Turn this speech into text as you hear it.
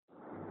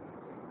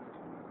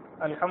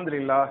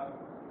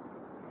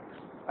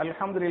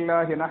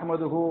அல்ஹம்துலில்லாஹி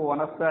நஹ்மதுஹு வ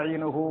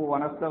நஸ்தஈனுஹு வ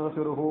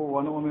நஸ்தக்ஃபிருஹு வ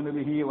நு'மினு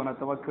பிஹி வ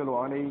நதவக்கலு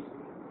அலைஹி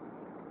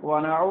வ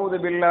நஊது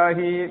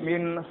பில்லாஹி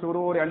மின்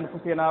ஷுரூரி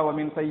அன்ஃபுஸினா வ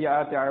மின்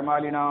ஸய்யிஆத்தி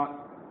அஅமாலினா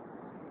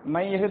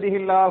மன்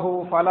யஹ்திஹில்லாஹு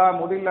ஃபலா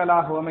முதில்ல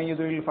லஹு வ மன்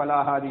யுத்லில் ஃபலா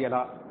ஹாதிய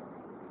லஹு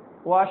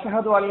வ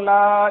அஷ்ஹது அன்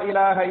லா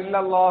இலாஹ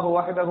இல்லல்லாஹு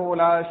வஹ்தஹு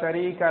லா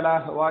ஷரீக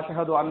லஹு வ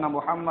அஷ்ஹது அன்ன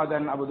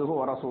முஹம்மதன் அப்துஹு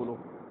வ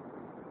ரசூலுஹு.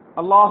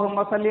 اللهم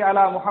صل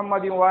على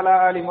محمد وعلى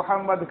آل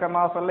محمد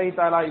كما صليت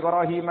على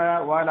إبراهيم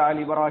وعلى آل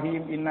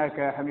إبراهيم إنك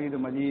حميد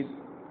مجيد.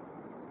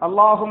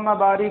 اللهم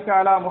بارك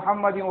على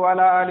محمد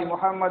وعلى آل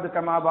محمد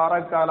كما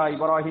باركت على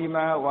إبراهيم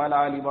وعلى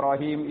آل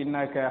إبراهيم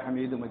إنك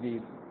حميد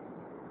مجيد.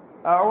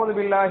 أعوذ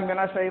بالله من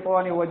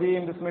الشيطان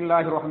الرجيم. بسم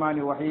الله الرحمن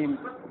الرحيم.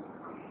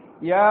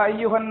 يا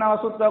أيها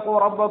الناس اتقوا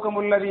ربكم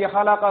الذي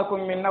خلقكم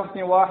من نفس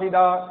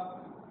واحدة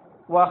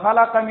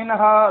وخلق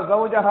منها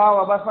زوجها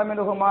وبث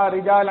منهما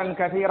رجالا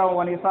كثيرا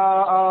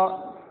ونساء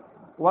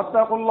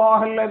واتقوا الله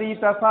الذي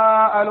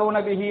تساءلون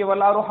به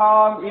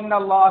والأرحام إن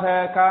الله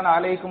كان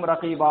عليكم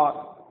رقيبا.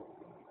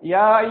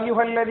 يا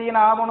أيها الذين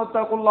آمنوا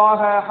اتقوا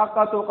الله حق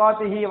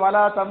تقاته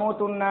ولا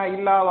تموتن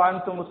إلا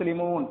وأنتم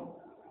مسلمون.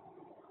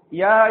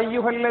 يا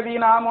أيها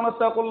الذين آمنوا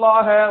اتقوا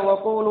الله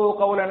وقولوا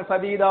قولا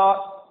سديدا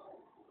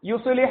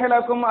يصلح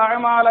لكم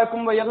أعمالكم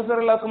ويغفر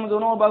لكم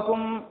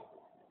ذنوبكم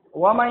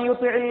ومن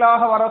يطع الله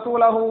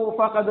ورسوله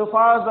فقد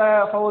فاز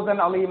فوزا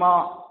عظيما.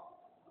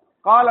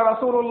 قال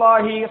رسول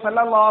الله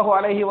صلى الله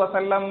عليه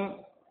وسلم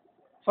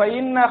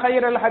فإن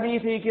خير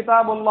الحديث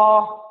كتاب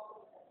الله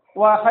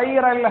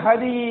وخير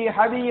الهدي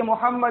هدي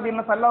محمد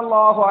صلى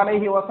الله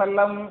عليه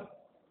وسلم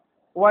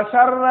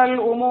وشر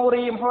الأمور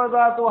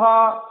محدثاتها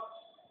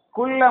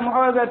كل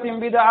محدثة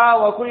بدعة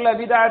وكل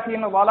بدعة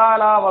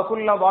ضلالة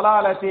وكل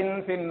ضلالة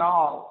في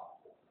النار.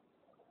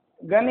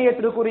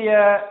 கண்ணியத்திற்குரிய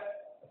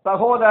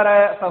சகோதர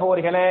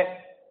சகோதரிகளே,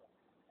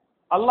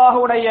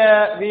 அல்லாஹுடைய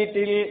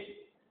வீட்டில்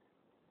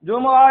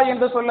ஜும்ஆ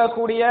என்று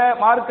சொல்லக்கூடிய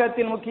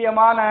மார்க்கத்தின்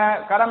முக்கியமான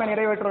கடமை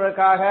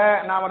நிறைவேற்றுவதற்காக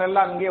நாம்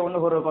எல்லாம் இங்கே ஒன்று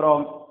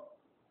கூறுகிறோம்.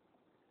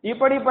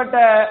 இப்படிப்பட்ட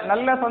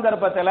நல்ல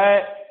சந்தர்ப்பத்தில்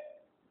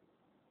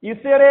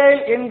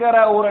இஸ்ரேல் என்கிற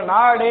ஒரு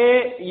நாடு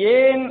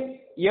ஏன்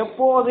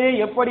எப்போது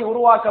எப்படி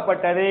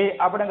உருவாக்கப்பட்டது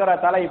அப்படிங்கிற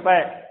தலைப்பை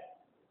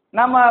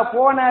நம்ம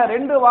போன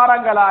 2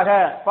 வாரங்களாக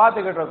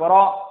பார்த்துக்கிட்டு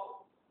இருக்கிறோம்.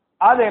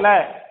 அதுல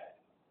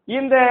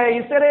இந்த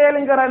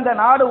இஸ்ரேலுங்கிற இந்த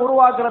நாடு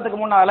உருவாக்குறதுக்கு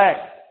முன்னால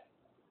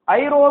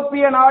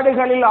ஐரோப்பிய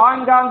நாடுகளில்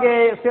ஆங்காங்கே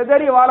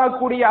சிதறி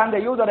வாழக்கூடிய அந்த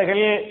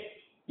யூதர்கள்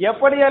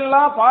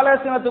எப்படியெல்லாம்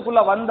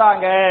பாலஸ்தீனத்துக்குள்ள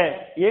வந்தாங்க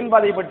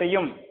என்பதை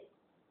பற்றியும்,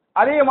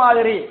 அதே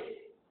மாதிரி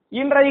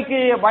இன்றைக்கு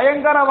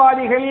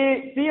பயங்கரவாதிகள்,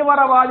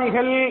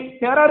 தீவிரவாதிகள்,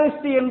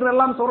 டெரரிஸ்ட்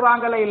என்றெல்லாம்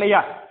சொல்றாங்களே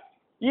இல்லையா,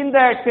 இந்த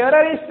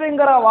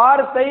டெரரிஸ்ட்ங்கிற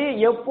வார்த்தை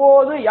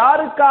எப்போது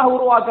யாருக்காக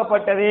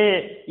உருவாக்கப்பட்டது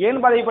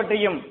என்பதை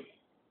பற்றியும்,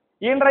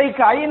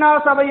 இன்றைக்கு ஐநா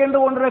சபை என்று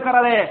ஒன்று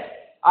இருக்கிறது,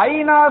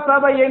 ஐநா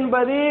சபை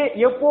என்பது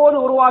எப்போது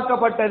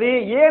உருவாக்கப்பட்டது,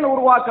 ஏன்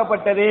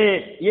உருவாக்கப்பட்டது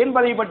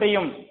என்பதை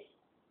பற்றியும்,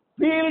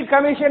 ஃபீல்ட்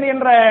கமிஷன்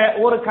என்ற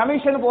ஒரு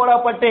கமிஷன்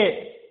போடப்பட்டு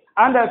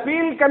அந்த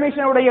ஃபீல்ட்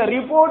கமிஷனுடைய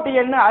ரிப்போர்ட்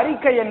என்ன,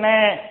 அறிக்கை என்ன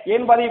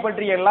என்பதை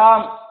பற்றி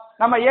எல்லாம்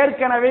நம்ம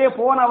ஏற்கனவே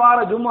போன வார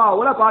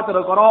ஜும்மாவுல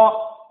பார்த்திருக்கிறோம்.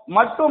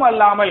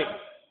 மட்டுமல்லாமல்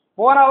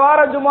போன வார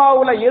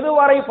ஜும்மாவுல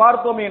எதுவரை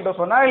பார்த்தோம் என்று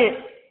சொன்னால்,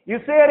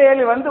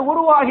 இஸ்ரேல்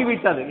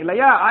உருவாகிவிட்டது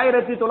இல்லையா.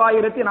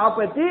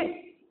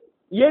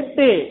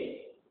 1948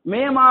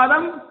 மே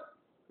மாதம்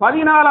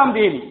 14ஆம்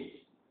தேதி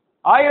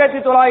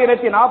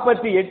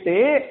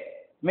 1948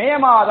 மே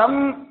மாதம்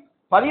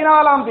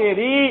 14ஆம்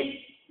தேதி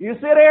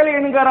இஸ்ரேல்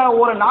என்கிற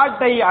ஒரு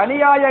நாட்டை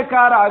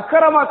அநியாயக்கார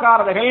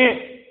அக்கிரமக்காரர்கள்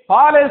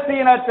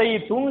பாலஸ்தீனத்தை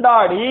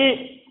துண்டாடி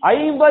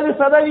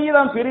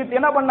 50% பிரித்து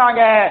என்ன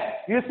பண்ணாங்க,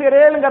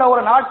 இஸ்ரேல்ங்கிற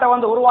ஒரு நாட்டை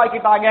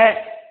உருவாக்கிட்டாங்க.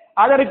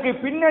 அதற்கு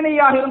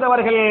பின்னணியாக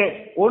இருந்தவர்கள்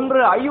ஒன்று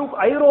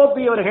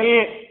ஐரோப்பியவர்கள்,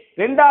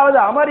 2வது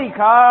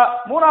அமெரிக்கா,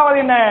 3வது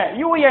என்ன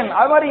யூஎன்,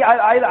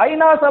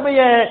 ஐநா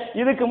சபையை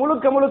இதுக்கு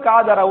முழுக்க முழுக்க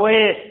ஆதரவு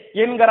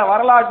என்கிற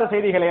வரலாற்று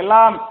செய்திகள்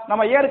எல்லாம்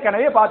நம்ம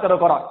ஏற்கனவே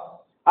பார்த்திருக்கிறோம்.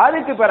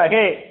 அதுக்கு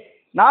பிறகு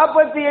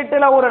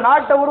 48ல ஒரு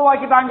நாட்டை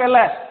உருவாக்கிட்டாங்கல்ல,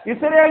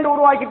 இஸ்ரேல்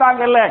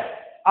உருவாக்கிட்டாங்கல்ல.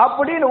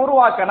 அப்படின்னு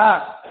உருவாக்கினா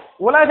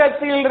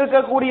உலகத்தில்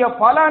இருக்கக்கூடிய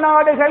பல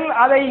நாடுகள்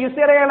அதை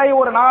இஸ்ரேலை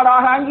ஒரு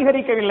நாடாக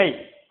அங்கீகரிக்கவில்லை.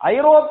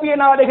 ஐரோப்பிய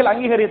நாடுகள்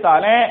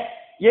அங்கீகரித்தாலே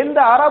எந்த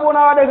அரபு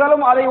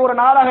நாடுகளும் அதை ஒரு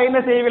நாடாக என்ன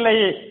செய்யவில்லை,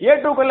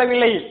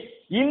 ஏற்றுக்கொள்ளவில்லை.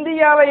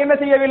 இந்தியாவை என்ன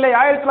செய்யவில்லை,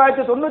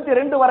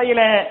 1992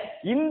 வரையில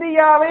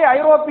இந்தியாவை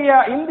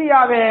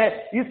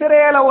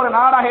இஸ்ரேல ஒரு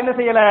நாடாக என்ன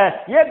செய்யல,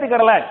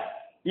 ஏத்துக்கறல.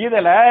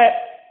 இதுல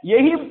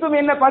எகிப்தும்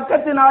என்ன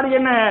பக்கத்து நாடு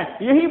என்ன,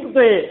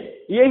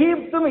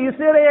 எகிப்தும்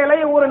இஸ்ரேலை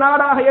ஒரு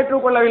நாடாக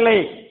ஏற்றுக்கொள்ளவில்லை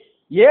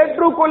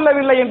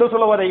என்று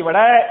சொல்வதை விட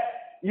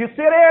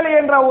இஸ்ரேல்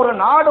என்ற ஒரு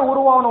நாடு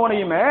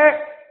உருவானோனையுமே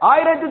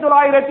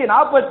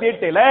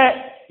 1948ல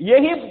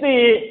எகிப்து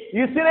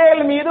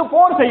இஸ்ரேல் மீது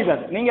போர்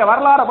செய்தது. நீங்க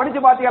வரலாறு படிச்சு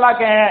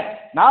பார்த்தீங்களாக்க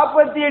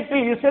 48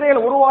 இஸ்ரேல்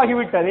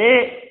உருவாகிவிட்டது.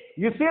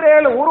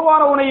 இஸ்ரேல்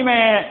உருவான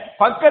உனையுமே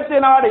பக்கத்து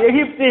நாடு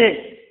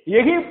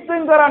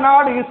எகிப்துங்கிற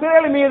நாடு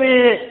இஸ்ரேல் மீது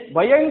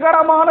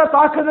பயங்கரமான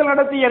தாக்குதல்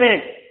நடத்தியது.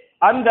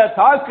 அந்த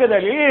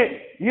தாக்குதலில்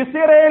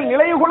இஸ்ரேல்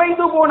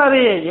நிலைகுலைந்து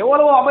போனது.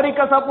 எவ்வளவு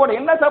அமெரிக்கா சப்போர்ட்,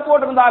 என்ன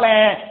சப்போர்ட்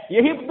இருந்தாலும்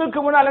எகிப்துக்கு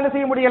முன்னால் என்ன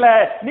செய்ய முடியல,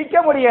 நிக்க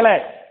முடியல.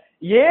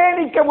 ஏன்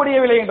நிக்க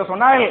முடியவில்லை என்று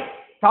சொன்னால்,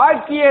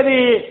 தாக்கியது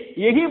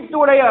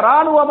எகிப்துடைய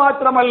ராணுவம்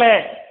மாத்திரமல்ல,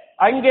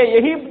 அங்கே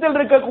எகிப்தில்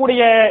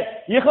இருக்கக்கூடிய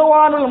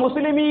இஹ்வானுல்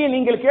முஸ்லிமீன்,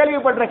 நீங்கள்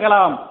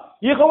கேள்விப்பட்டிருக்கலாம்.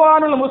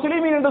 இஹ்வானுல்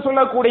முஸ்லிமீன் என்று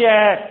சொல்லக்கூடிய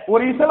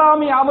ஒரு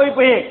இஸ்லாமிய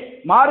அமைப்பு,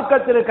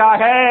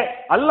 மார்க்கத்திற்காக,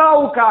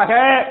 அல்லாஹ்வுக்காக,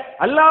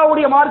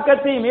 அல்லாஹ்வுடைய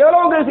மார்க்கத்தை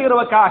மேலோங்க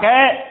செய்வதற்காக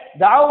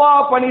தாவா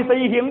பணி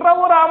செய்கின்ற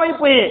ஒரு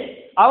அமைப்பு.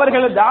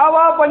 அவர்கள்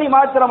தாவா பணி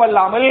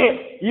மாத்திரமல்லாமல்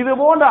இது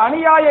போன்ற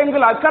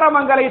அநியாயங்கள்,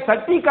 அக்கிரமங்களை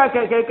தட்டி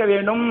கேட்க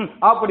வேண்டும்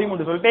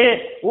அப்படின்னு சொல்லிட்டு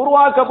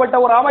உருவாக்கப்பட்ட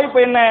ஒரு அமைப்பு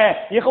என்ன,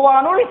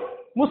 இஹ்வானுல்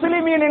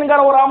முஸ்லிமீன் என்கிற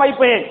ஒரு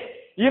அமைப்பு.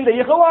 இந்த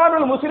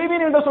இஹ்வானுல்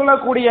முஸ்லிமீன் என்று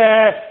சொல்லக்கூடிய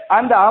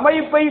அந்த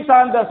அமைப்பை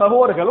சார்ந்த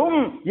சகோதரர்களும்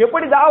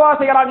எப்படி தாவா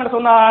செய்யறாங்கன்னு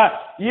சொன்னா,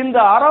 இந்த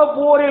அரபு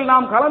போரில்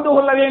நாம் கலந்து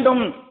கொள்ள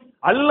வேண்டும்,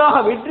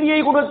 அல்லாஹ்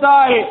வெற்றியை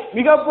கொடுத்தால்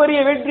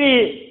மிகப்பெரிய வெற்றி,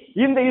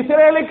 இந்த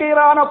இஸ்ரேலுக்கு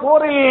எதிரான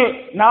போரில்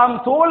நாம்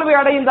தோல்வி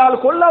அடைந்தால்,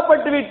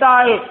 கொல்லப்பட்டு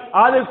விட்டால்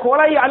அது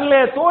கொலை அல்ல,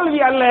 தோல்வி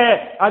அல்ல,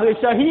 அது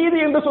ஷஹீது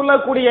என்று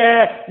சொல்லக்கூடிய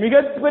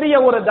மிகப்பெரிய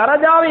ஒரு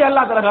தரஜாவை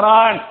அல்லாஹ்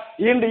தருகிறான்.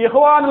 இன்று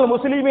இஹ்வானுல்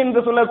முஸ்லிமீன்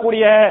என்று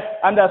சொல்லக்கூடிய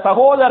அந்த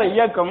சகோதர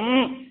இயக்கம்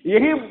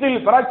எகிப்தில்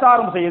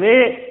பிரச்சாரம் செய்து,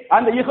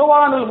 அந்த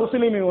இஹ்வானுல்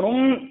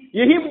முஸ்லிமீனும்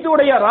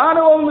எகிப்துடைய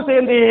ராணுவமும்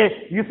சேர்ந்து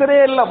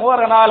இஸ்ரேல்ல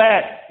போறனால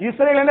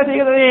இஸ்ரேல் என்ன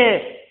செய்கிறது,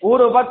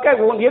 ஒரு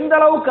பக்கம் எந்த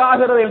அளவுக்கு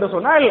ஆகிறது என்று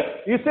சொன்னால்,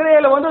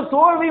 இஸ்ரேல்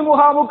தோல்வி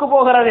முகாமுக்கு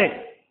போகிறது.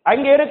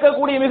 அங்கே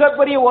இருக்கக்கூடிய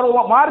மிகப்பெரிய ஒரு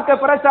மார்க்க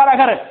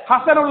பிரச்சாரகர்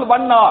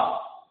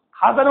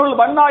ஹசனுல்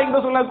பன்னா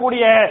என்று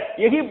சொல்லக்கூடிய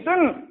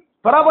எகிப்தின்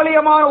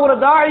பிரபலியமான ஒரு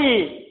தாயி,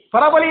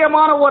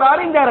 பிரபலியமான ஒரு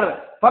அறிஞர்,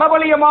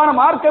 பிரபலியமான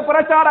மார்க்க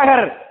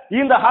பிரச்சாரகர்.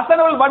 இந்த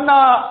ஹசனுல் பன்னா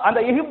அந்த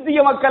எகிப்திய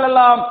மக்கள்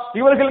எல்லாம்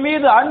இவர்கள்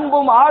மீது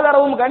அன்பும்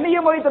ஆதரவும்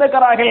கண்ணியம்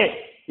வைத்திருக்கிறார்கள்.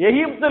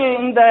 எகிப்தில்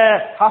இந்த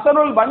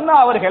ஹசனுல் பன்னா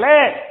அவர்களே,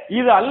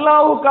 இது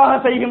அல்லாஹ்வுக்காக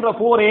செய்கின்ற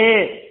போரே,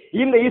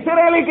 இந்த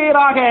இஸ்ரேலுக்கு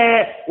எதிராக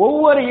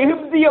ஒவ்வொரு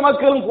எகிப்திய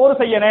மக்களும் போர்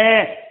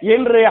செய்யணும்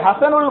என்று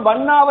ஹசனுல்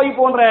பன்னாவை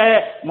போன்ற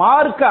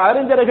மார்க்க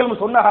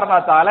அறிஞர்கள் சொன்ன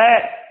காரணத்தால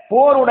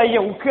போருடைய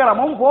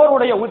உக்கிரமும்,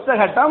 போருடைய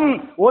உச்சகட்டம்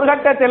ஒரு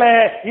கட்டத்தில்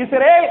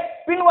இஸ்ரேல்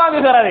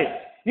பின்வாங்குகிறது,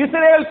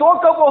 இஸ்ரேல்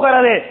தோற்க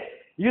போகிறது.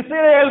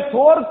 இஸ்ரேல்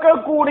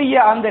தோற்கக்கூடிய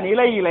அந்த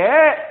நிலையிலே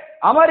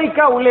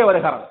அமெரிக்கா உள்ளே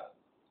வருகிறது.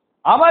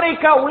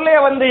 அமெரிக்கா உள்ளே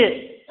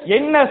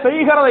என்ன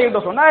செய்கிறது என்று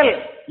சொன்னால்,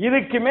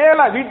 இதுக்கு மேல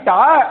விட்டா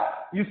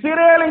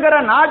இஸ்ரேலுங்கிற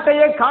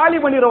நாட்டையே காலி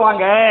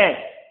பண்ணிடுவாங்க,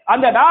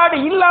 அந்த நாடு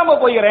இல்லாம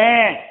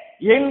போகிறேன்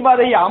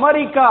என்பதை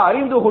அமெரிக்கா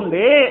அறிந்து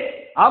கொண்டு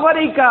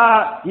அமெரிக்கா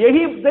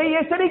எகிப்தை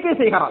எச்சரிக்கை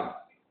செய்கிறார்.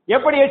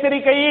 எப்படி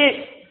எச்சரிக்கை,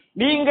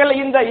 நீங்கள்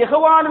இந்த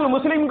இஹ்வானுல்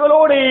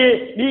முஸ்லிம்களோடு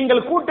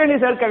நீங்கள் கூட்டணி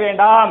சேர்க்க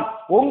வேண்டாம்,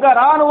 உங்க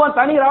ராணுவம்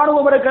தனி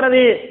ராணுவம்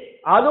இருக்கிறது,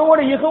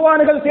 அதோடு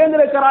இஹ்வான்கள்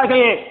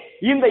சேர்ந்திருக்கிறார்கள்,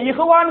 இந்த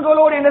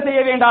இஹ்வான்களோடு என்ன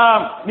செய்ய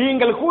வேண்டாம்,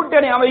 நீங்கள்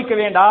கூட்டணி அமைக்க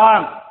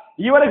வேண்டாம்.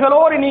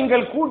 இவர்களோடு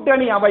நீங்கள்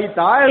கூட்டணி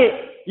அமைத்தால்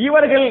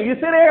இவர்கள்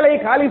இஸ்ரேலை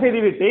காலி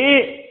செய்துவிட்டு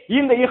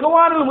இந்த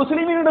இஹ்வானுல்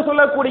முஸ்லிமீன் என்று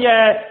சொல்லக்கூடிய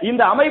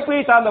இந்த அமைப்பை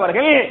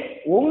சார்ந்தவர்கள்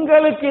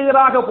உங்களுக்கு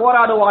எதிராக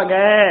போராடுவாங்க,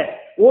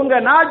 உங்க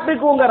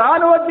நாட்டுக்கு, உங்க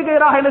ராணுவத்துக்கு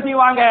எதிராக என்ன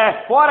செய்வாங்க,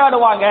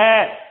 போராடுவாங்க,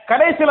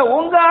 கடைசியில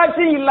உங்க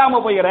ஆட்சி இல்லாம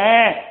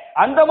போயிறேன்.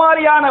 அந்த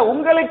மாதிரியான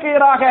உங்களுக்கு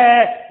எதிராக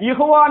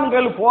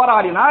இஹ்வான்கள்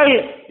போராடினால்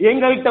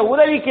எங்கள்கிட்ட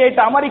உதவி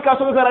கேட்ட அமெரிக்கா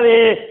சொல்கிறது,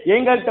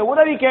 எங்கள்கிட்ட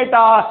உதவி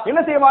கேட்டா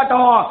என்ன செய்ய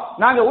மாட்டோம்,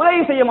 நாங்க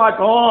உதவி செய்ய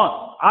மாட்டோம்.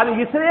 அது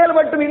இஸ்ரேல்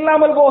மட்டும்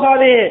இல்லாமல்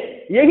போகாது,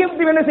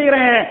 எகிப்து என்ன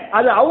செய்யறேன்,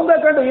 அது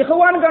அவங்க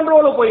இஹ்வான்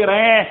கண்ட்ரோல்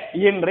போயிறேன்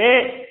என்று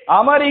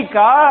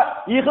அமெரிக்கா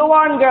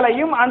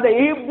இஹ்வான்களையும் அந்த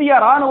எகிப்திய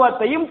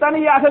ராணுவத்தையும்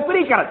தனியாக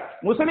பிரிக்கிறது.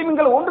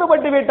 முஸ்லிம்கள்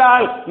ஒன்றுபட்டு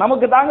விட்டால்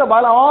நமக்கு தாங்க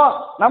பலம்,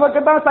 நமக்கு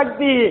தான்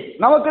சக்தி,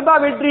 நமக்கு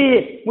தான் வெற்றி.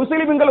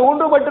 முஸ்லிம்கள்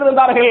ஒன்றுபட்டு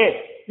இருந்தார்கள்,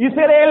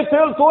 இஸ்ரேல்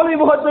தோல்வி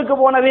முகத்துக்கு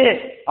போனது.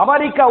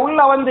 அமெரிக்கா உள்ள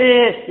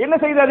என்ன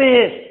செய்தது,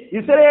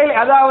 இஸ்ரேல்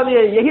அதாவது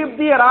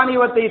எகிப்திய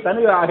ராணுவத்தை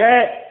தனியாக,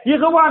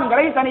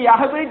 இஹ்வான்களை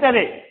தனியாக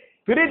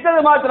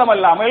பிரித்தது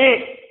மாத்திரமல்லாமல்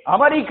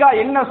அமெரிக்கா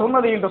என்ன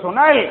சொன்னது என்று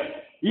சொன்னால்,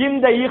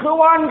 இந்த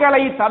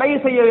இஹ்வான்களை தடை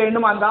செய்ய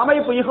வேண்டும். அந்த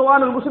அமைப்பு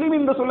இஹ்வானுல்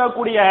முஸ்லிமீன் என்று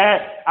சொல்லக்கூடிய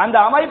அந்த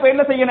அமைப்பு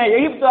என்ன செய்யணும்,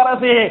 எகிப்து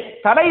அரசு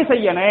தடை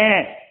செய்யணும்.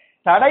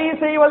 தடை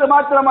செய்வது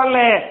மாத்திரமல்ல,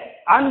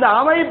 அந்த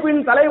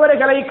அமைப்பின்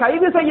தலைவர்களை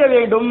கைது செய்ய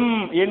வேண்டும்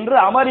என்று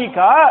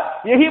அமெரிக்கா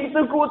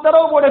எகிப்துக்கு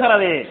உத்தரவு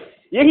போடுகிறது.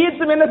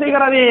 எகிப்து என்ன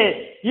செய்கிறது,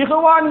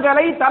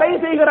 இஹ்வான்களை தடை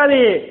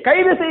செய்கிறது,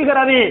 கைது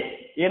செய்கிறது.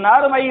 என்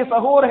அருமை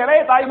சகோதரர்களே,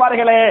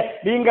 தாய்மார்களே,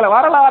 நீங்கள்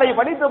வரலாறை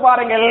படித்து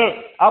பாருங்கள்.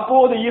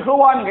 அப்போது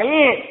இஹ்வான்கள்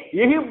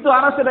எகிப்து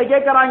அரசிட்ட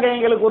கேட்கிறாங்க,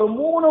 எங்களுக்கு ஒரு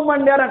 3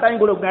 மணி நேரம் டைம்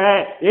கொடுங்க.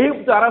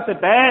 எகிப்து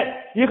அரசிட்ட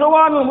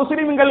இஹ்வானுல்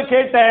முஸ்லிம்கள்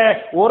கேட்ட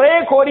ஒரே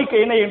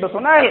கோரிக்கை என்ன என்று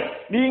சொன்னால்,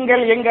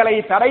 நீங்கள் எங்களை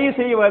தடை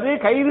செய்வது,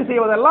 கைது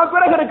செய்வதெல்லாம்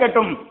பிறகு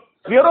இருக்கட்டும்,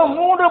 வெறும்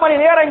 3 மணி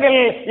நேரங்கள்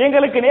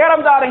எங்களுக்கு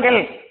நேரம்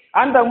தாருங்கள்.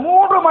 அந்த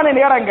 3 மணி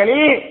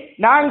நேரங்களில்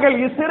நாங்கள்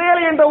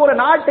இஸ்ரேல் என்ற ஒரு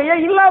நாட்டையே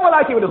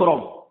இல்லாமலாக்கி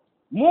விடுகிறோம்.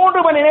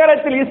 3 மணி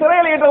நேரத்தில்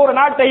இஸ்ரேல் என்ற ஒரு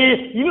நாட்டை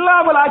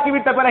இல்லாமல்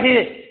ஆக்கிவிட்ட பிறகு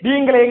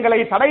நீங்கள் எங்களை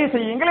தடை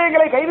செய்யுங்கள்,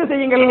 எங்களை கைது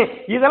செய்யுங்கள்,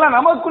 இதெல்லாம்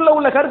நமக்குள்ள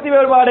உள்ள கருத்து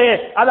வேறுபாடு,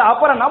 அது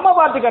அப்புறம் நம்ம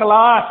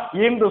பார்த்துக்கலாம்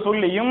என்று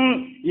சொல்லியும்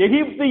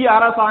எகிப்திய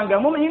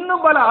அரசாங்கமும்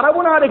இன்னும் பல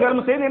அரபு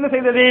நாடுகளும் சேர்ந்து என்ன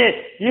செய்தது?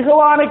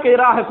 இஹ்வானுக்கு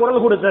எதிராக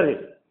குரல் கொடுத்தது.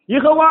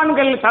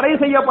 இஹ்வான்கள் தடை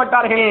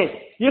செய்யப்பட்டார்கள்.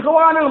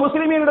 இஹ்வானுல்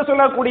முஸ்லிமீன் என்று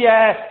சொல்லக்கூடிய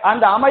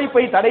அந்த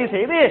அமைப்பை தடை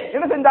செய்து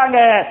என்ன செஞ்சாங்க?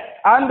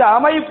 அந்த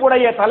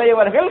அமைப்புடைய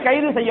தலைவர்கள்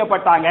கைது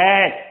செய்யப்பட்டாங்க.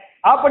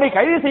 அப்படி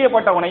கைது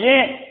செய்யப்பட்டவனையே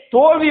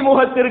தோல்வி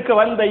முகத்திற்கு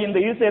வந்த இந்த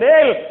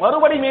இஸ்ரேல்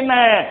மறுபடியும் என்ன?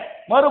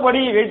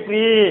 மறுபடியும்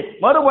வெற்றி,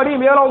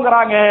 மறுபடியும்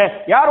மேலோங்கிறாங்க.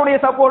 யாருடைய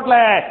சப்போர்ட்ல?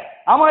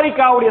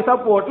 அமெரிக்காவுடைய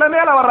சப்போர்ட்ல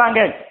மேல வர்றாங்க.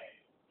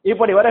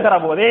 இப்படி வருகிற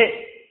போது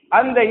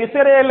அந்த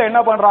இஸ்ரேல்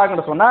என்ன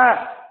பண்றாங்கன்னு சொன்னா,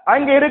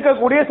 அங்க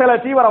இருக்கக்கூடிய சில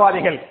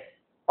தீவிரவாதிகள்,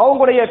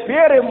 அவங்களுடைய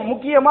பேரு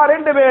முக்கியமா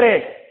 2 பேரு.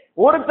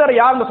 ஒருத்தர்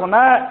யாருன்னு சொன்ன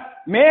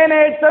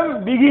மேனேச்சம்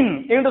பிகின்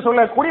என்று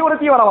சொல்லக்கூடிய ஒரு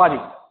தீவிரவாதி,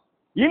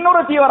 இன்னொரு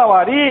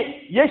தீவிரவாதி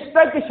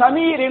எஷ்டக்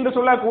ஷமீர் என்று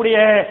சொல்லக்கூடிய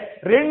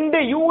 2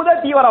 யூத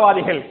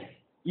தீவிரவாதிகள்.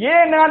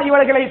 ஏன் நான்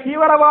இவர்களை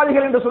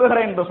தீவிரவாதிகள் என்று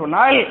சொல்கிறேன் என்று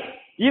சொன்னால்,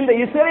 இந்த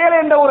இஸ்ரேல்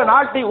என்ற ஒரு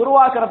நாட்டை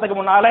உருவாக்குறதுக்கு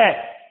முன்னால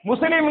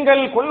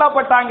முஸ்லிம்கள்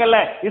கொல்லப்பட்டாங்கல்ல,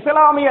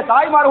 இஸ்லாமிய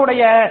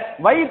தாய்மார்களுடைய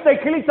வயிற்றை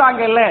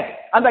கிழிச்சாங்கல்ல,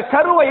 அந்த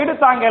கருவை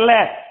எடுத்தாங்கல்ல,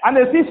 அந்த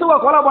சிசுவை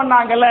கொலை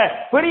பண்ணாங்கல்ல,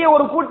 பெரிய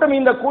ஒரு கூட்டம்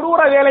இந்த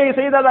கொடூர வேலையை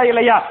செய்ததா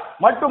இல்லையா?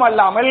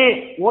 மட்டுமல்லாமல்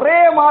ஒரே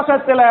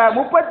மாசத்துல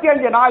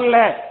 35 நாள்ல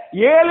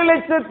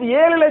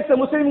 7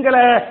 லட்சம்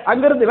முஸ்லிம்களை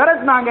அங்கிருந்து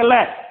விரட்டினாங்கல்ல,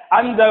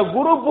 அந்த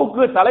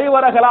குரூப்புக்கு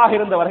தலைவர்களாக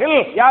இருந்தவர்கள்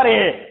யாரு?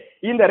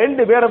 இந்த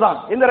 2 பேரு தான்.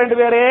 இந்த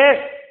 2 பேரு,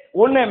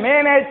 ஒன்னு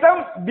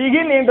மேனேச்சம்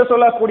பிகின் என்று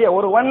சொல்லக்கூடிய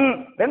ஒருவன்,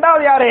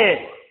 இரண்டாவது யாரு?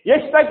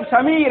 எஷ்டக்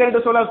ஷமீர் என்று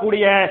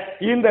சொல்லக்கூடிய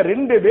இந்த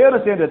 2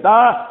 பேரும் சேர்ந்து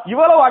தான்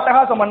இவ்வளவு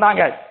அட்டகாசம்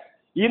பண்ணாங்க.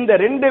 இந்த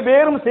 2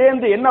 பேரும்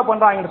சேர்ந்து என்ன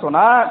பண்றாங்கன்னு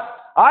சொன்னா,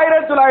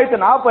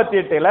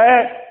 1948ல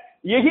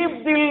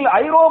எகிப்தில்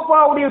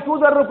ஐரோப்பாவுடைய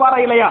தூதர் இருப்பாரா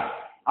இல்லையா?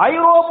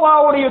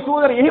 ஐரோப்பாவுடைய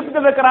தூதர்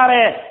எகிப்தில்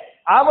இருக்கிறாரே,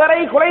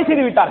 அவரை கொலை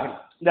செய்து விட்டார்கள்.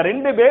 இந்த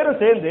 2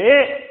 பேரும் சேர்ந்து,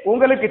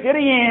 உங்களுக்கு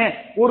தெரியும்,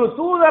 ஒரு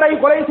தூதரை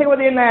கொலை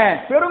செய்வது என்ன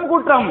பெரும்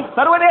குற்றம்,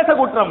 சர்வதேச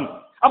குற்றம்.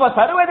 அப்ப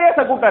சர்வதேச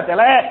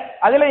குற்றத்துல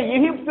அதுல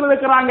எகிப்தில்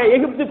இருக்கிறாங்க.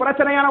 எகிப்து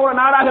பிரச்சனையான ஒரு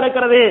நாடாக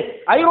இருக்கிறது.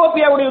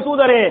 ஐரோப்பியாவுடைய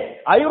தூதர்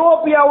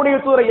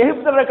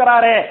எகிப்தில்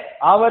இருக்கிறாரு.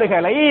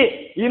 அவர்களை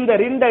இந்த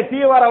 2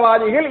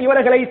 தீவிரவாதிகள்,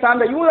 இவர்களை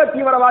சார்ந்த யூத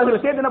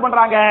தீவிரவாதிகள் சேர்த்து என்ன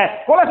பண்றாங்க?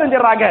 கொலை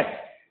செஞ்சிடறாங்க.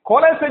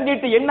 கொலை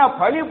செஞ்சிட்டு என்ன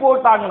பழி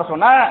போட்டாங்கன்னு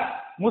சொன்னா,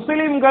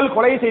 முஸ்லிம்கள்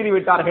கொலை செய்து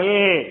விட்டார்கள்,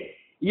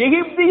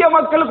 எகிப்திய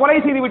மக்கள் கொலை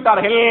செய்து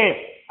விட்டார்கள்,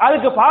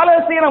 அதுக்கு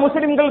பாலஸ்தீன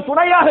முஸ்லிம்கள்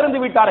துணையாக இருந்து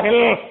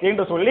விட்டார்கள்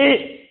என்று சொல்லி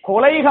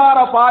கொலைகார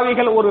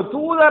பாவிகள் ஒரு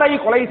தூதரை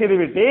கொலை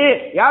செய்துவிட்டு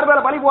யார் மேல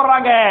பழி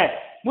போடுறாங்க?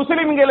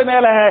 முஸ்லிம்கள்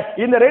மேல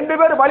இந்த 2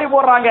 பேர் பழி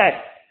போடுறாங்க.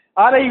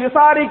 அதை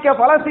விசாரிக்க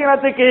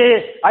பலஸ்தீனத்துக்கு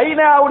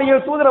ஐநாவுடைய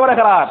தூதர்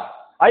வருகிறார்.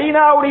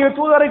 ஐநாவுடைய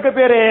தூதருக்கு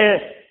பேரு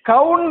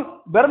கவுண்ட்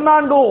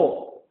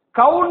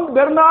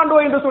பெர்னாண்டோ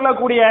என்று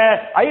சொல்லக்கூடிய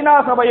ஐநா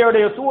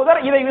சபையுடைய தூதர்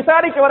இதை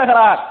விசாரிக்க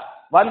வருகிறார்.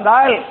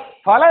 வந்தால்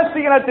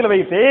பலஸ்தீனத்தில்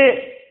வைத்து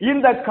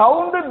இந்த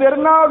கவுண்ட்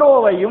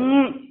பெர்னாடோவையும்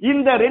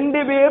இந்த 2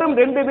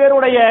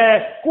 பேருடைய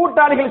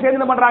கூட்டாளிகள்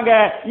சேர்ந்து பண்றாங்க,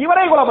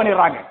 இவரை கொலை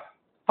பண்ணிடுறாங்க.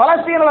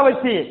 பலஸ்தீனில்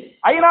வச்சு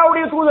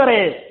ஐநாவுடைய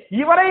தூதரே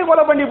இவரை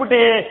கொலை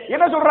பண்ணிவிட்டு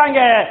என்ன சொல்றாங்க?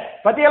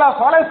 பத்தியலா,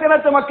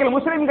 பலஸ்தீனத்து மக்கள்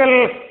முஸ்லிம்கள்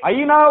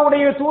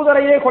ஐநாவுடைய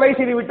தூதரையே கொலை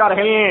செய்து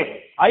விட்டார்கள்,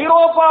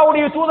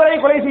 ஐரோப்பாவுடைய தூதரை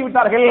கொலை செய்து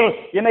விட்டார்கள்.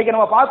 இன்னைக்கு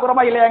நம்ம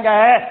பார்க்கிறோமா இல்லையாங்க?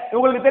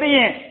 உங்களுக்கு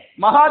தெரியும்,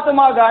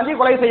 மகாத்மா காந்தி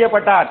கொலை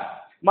செய்யப்பட்டார்.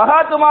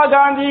 மகாத்மா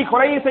காந்தி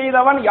கொலை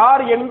செய்தவன்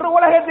யார் என்று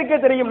உலகத்துக்கு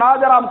தெரியும்.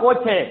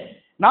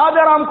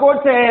 நாதராம்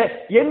கோட்சே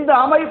எந்த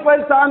அமைப்பை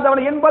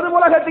சார்ந்தவன் என்பது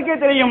உலகத்துக்கே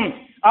தெரியும்.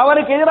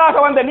 அவருக்கு எதிராக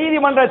வந்த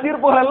நீதிமன்ற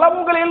தீர்ப்புகள் எல்லாம்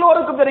உங்கள்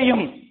எல்லோருக்கும்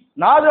தெரியும்.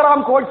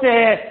 நாதராம் கோட்சே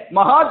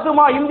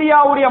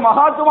இந்தியாவுடைய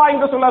மகாத்மா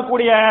என்று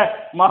சொல்லக்கூடிய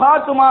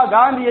மகாத்மா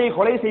காந்தியை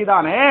கொலை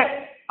செய்தானே,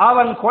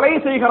 அவன் கொலை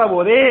செய்கிற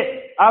போது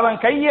அவன்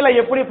கையில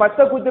எப்படி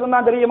பச்சை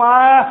குத்திருந்தான் தெரியுமா?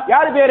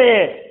 யார் பேரு?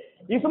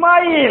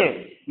 இஸ்மாயில்.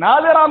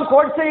 நாதராம்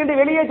கோட்சே என்று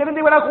வெளியே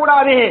தெரிந்து விடக்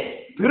கூடாது,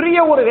 பெரிய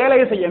ஒரு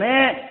வேலையை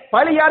செய்யணும்.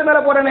 பழி யார் மேல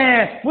போடணும்?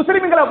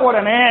 முஸ்லிம்களை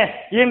போடணும்.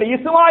 இந்த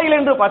இஸ்மாயில்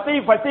என்று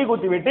பச்சை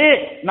குத்தி விட்டு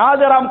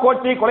நாதராம்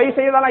கோட்சை கொலை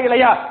செய்தானா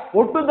இல்லையா?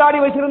 ஒட்டுத்தாடி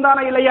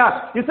வச்சிருந்தானா இல்லையா?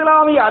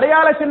 இஸ்லாமிய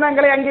அடையாள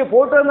சின்னங்களை அங்கே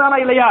போட்டிருந்தானா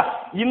இல்லையா?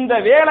 இந்த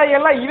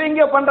வேலையெல்லாம்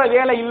இவங்க பண்ற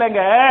வேலை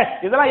இல்லைங்க.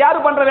 இதெல்லாம் யாரு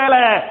பண்ற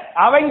வேலை?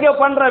 அவங்க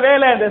பண்ற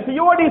வேலை. இந்த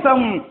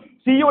சியோனிசம்.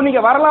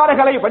 நீங்க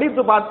வரலாறுகளை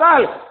படித்து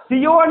பார்த்தால்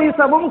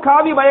சியோனிசமும்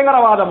காவி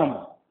பயங்கரவாதமும்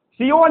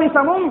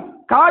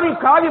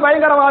காவி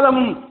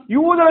பயங்கரவாதமும்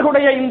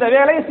யூதர்களுடைய இந்த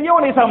வேலை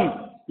சியோனிசம்.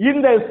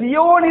 இந்த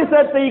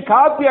சியோனிசத்தை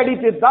காப்பி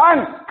அடித்துத்தான்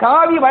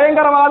காவி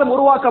பயங்கரவாதம்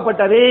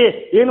உருவாக்கப்பட்டது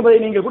என்பதை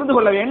நீங்கள் புரிந்து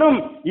கொள்ள வேண்டும்.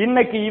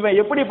 இன்னைக்கு இவன்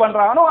எப்படி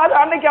பண்றானோ அது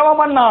அன்னைக்கு அவன்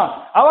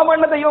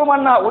பண்ணதை இவன்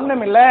பண்ணா.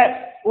 ஒண்ணும் இல்ல,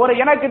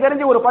 எனக்கு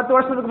தெரிஞ்சு ஒரு 10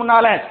 வருஷத்துக்கு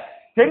முன்னால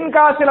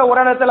தென்காசில ஒரு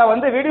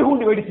இடத்துல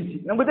வெடிகுண்டு வெடிச்சிச்சு.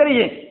 நமக்கு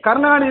தெரியும்,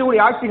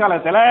 கருணாநிதியுடைய ஆட்சி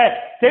காலத்துல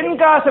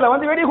தென்காசில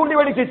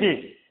வெடிகுண்டு வெடிச்சிச்சு.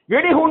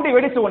 வெடிகுண்டு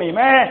வெடிச்ச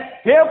உடனே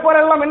பேப்பர்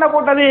எல்லாம் என்ன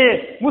போட்டது?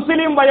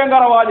 முஸ்லிம்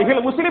பயங்கரவாதிகள்,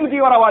 முஸ்லிம்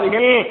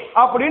தீவிரவாதிகள்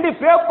அப்படின்னு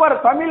பேப்பர்,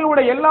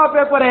 தமிழுடைய எல்லா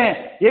பேப்பரும்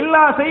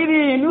எல்லா செய்தி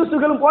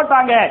நியூஸ்களும்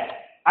போட்டாங்க.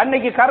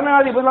 அன்னைக்கு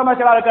கருணாநிதி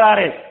முதலமைச்சரா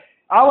இருக்கிறாரு.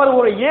 அவர்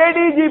ஒரு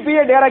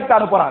ஏடிஜிபியை டைரக்ட்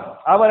அனுப்புறார்.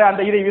 அவர்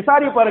அந்த இதை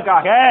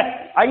விசாரிப்பதற்காக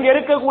அங்க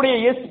இருக்கக்கூடிய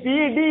எஸ்பி,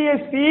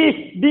 டிஎஸ்பி,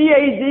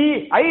 டிஐஜி,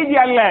 ஐஜி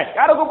அல்ல,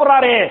 யாரை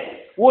கூப்பிடுறாரு?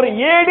 ஒரு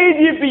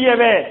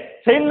ஏடிஜிபியவே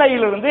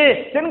சென்னையிலிருந்து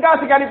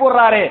தென்காசிக்கு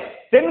அனுப்பிடுறாரு.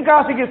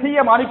 தென்காசிக்கு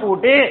சிஎம்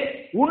அனுப்பிவிட்டு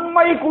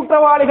உண்மை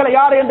குற்றவாளிகளை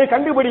யார் என்று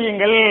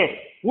கண்டுபிடியுங்கள்,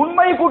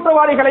 உண்மை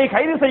குற்றவாளிகளை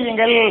கைது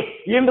செய்யுங்கள்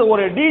என்று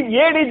ஒரு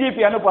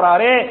ஏடிஜிபி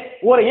அனுப்புறாரு.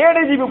 ஒரு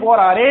ஏடிஜிபி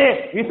போறாரு,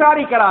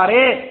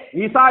 விசாரிக்கிறாரு.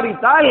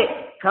 விசாரித்தால்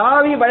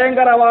காவி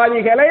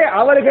பயங்கரவாதிகளை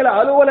அவர்கள்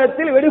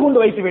அலுவலகத்தில் வெடிகுண்டு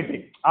வைத்துவிட்டு,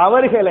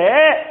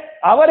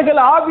 அவர்கள்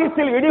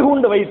ஆபீஸில்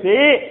வெடிகுண்டு வைத்து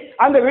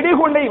அந்த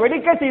வெடிகுண்டை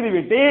வெடிக்க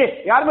செய்துவிட்டு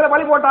யார் மேல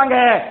பழி போட்டாங்க?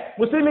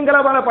 முஸ்லிம்களை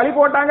மேல பழி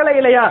போட்டாங்களே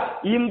இல்லையா?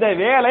 இந்த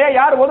வேலையை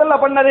யார் முதல்ல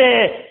பண்ணது?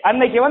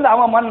 அன்னைக்கு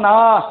அவன் மன்னா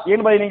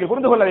என்பதை நீங்கள்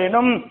புரிந்து கொள்ள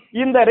வேண்டும்.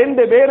 இந்த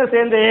 2 பேரும்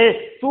சேர்ந்து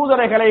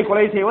தூதரைகளை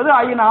கொலை செய்வது,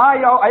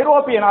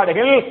 ஐரோப்பிய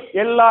நாடுகள்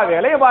எல்லா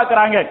வேலையும்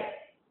பார்க்கிறாங்க.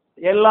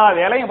 எல்லா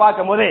வேலையும்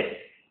பார்க்கும் போது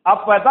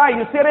அப்பதான்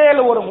இஸ்ரேல்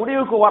ஒரு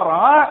முடிவுக்கு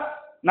வர்றான்,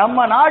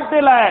 நம்ம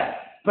நாட்டில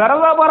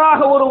பிரதமராக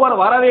ஒருவர்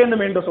வர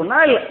வேண்டும் என்று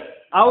சொன்னால்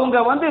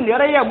அவங்க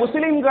நிறைய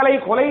முஸ்லிம்களை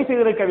கொலை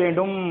செய்திருக்க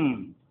வேண்டும்.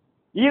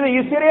 இது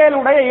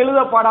இஸ்ரேலுடைய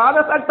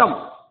எழுதப்படாத சட்டம்.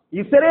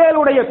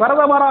 இஸ்ரேலுடைய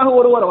பிரதமராக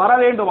ஒருவர் வர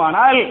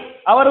வேண்டுமானால்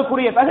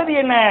அவருக்குரிய தகுதி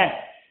என்ன?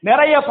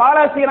 நிறைய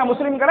பாலஸ்தீன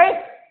முஸ்லிம்களை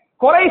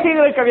கொலை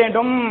செய்திருக்க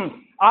வேண்டும்.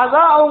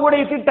 அதான்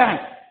அவங்களுடைய திட்டம்.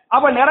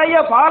 அப்ப நிறைய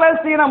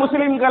பாலஸ்தீன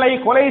முஸ்லிம்களை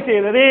கொலை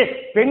செய்தது,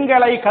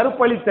 பெண்களை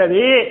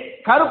கற்பழித்தது,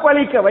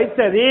 கற்பழிக்க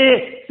வைத்தது,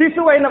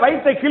 சிசுவை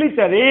வயிற்றை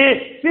கிழித்தது,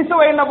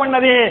 சிசுவை என்ன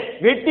பண்ணது?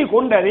 வெட்டி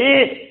கொண்டது,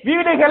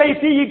 வீடுகளை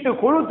தீயிட்டு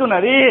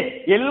கொளுத்துனது,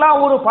 எல்லாம்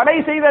ஒரு படை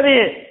செய்தது.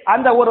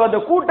 அந்த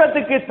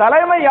கூட்டத்துக்கு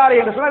தலைமை யாரு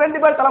என்று சொன்ன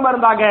 2 பேர் தலைமை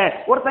இருந்தாங்க.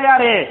 ஒருத்தர்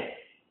யாரு?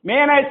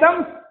 Menachem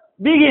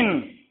Begin.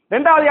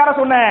 2வது யார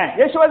சொன்ன?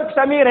 யஷ்வந்த்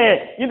ஷமீர்.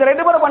 இந்த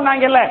 2 பேரும்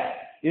பண்ணாங்கல்ல.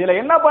 இதுல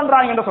என்ன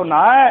பண்றாங்க என்று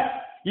சொன்னா,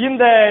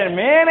 இந்த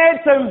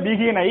மேனேசம்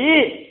பிகினை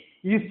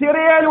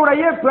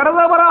இஸ்ரேலுடைய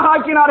பிரதமராக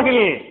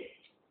ஆக்கினார்கள்.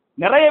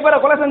 நிறைய பேரை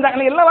கொலை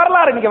செஞ்சாங்க. எல்லாம்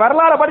வரலாறு, நீங்க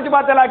வரலாறு படிச்சு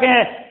பார்த்தாலாக்க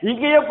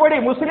இங்க எப்படி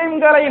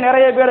முஸ்லிம்களை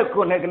நிறைய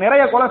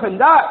கொலை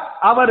செஞ்சா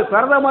அவர்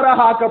பிரதமராக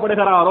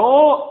ஆக்கப்படுகிறாரோ,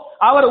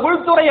 அவர்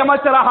உள்துறை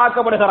அமைச்சராக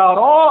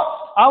ஆக்கப்படுகிறாரோ,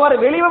 அவர்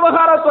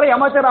வெளிவிவகாரத்துறை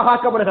அமைச்சராக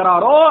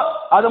ஆக்கப்படுகிறாரோ,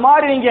 அது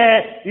மாதிரி நீங்க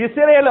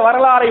இஸ்ரேல்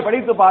வரலாறை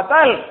படித்து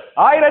பார்த்தால்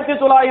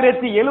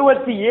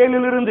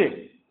 1977 இருந்து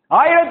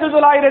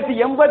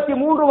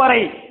 1983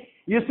 வரை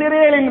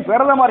இஸ்ரேலின்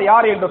பிரதமர்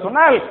யார் என்று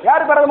சொன்னால்,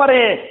 யார் பிரதமர்?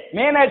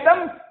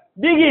 Menachem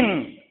Begin.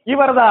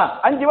 இவர்தான்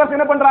 5 வருஷம்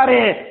என்ன பண்றாரு?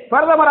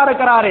 பிரதமரா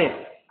இருக்கிறாரு.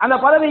 அந்த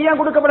பதவி ஏன்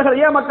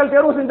கொடுக்கப்படுகிறது? ஏன் மக்கள்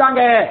தேர்வு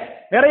செஞ்சாங்க?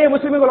 நிறைய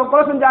முஸ்லிம்களை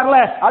கொலை செஞ்சார்ல,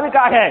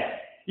 அதுக்காக.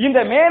 இந்த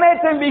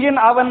மேனேசம் பிகின்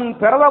அவன்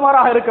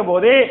பிரதமராக இருக்கும்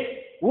போது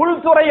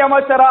உள்துறை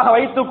அமைச்சராக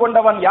வைத்துக்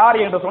கொண்டவன் யார்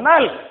என்று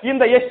சொன்னால்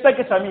இந்த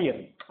யஷ்வந்த் ஷமீர்.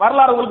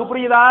 வரலாறு உங்களுக்கு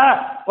புரியுதா?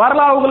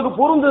 வரலாறு உங்களுக்கு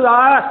பொருந்துதா?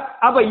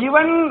 அப்ப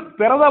இவன்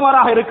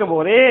பிரதமராக இருக்கும்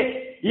போது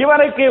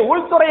இவனுக்கு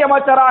உள்துறை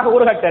அமைச்சராக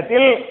ஒரு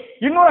கட்டத்தில்,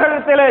 இன்னொரு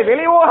கட்டத்தில்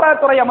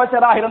வெளிவிவகாரத்துறை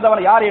அமைச்சராக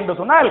இருந்தவன் யார் என்று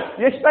சொன்னால்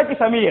யஷ்வந்த்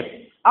ஷமீர்.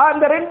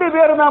 அந்த 2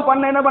 பேரும்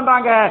தான் என்ன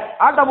பண்றாங்க?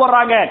 ஆட்டம்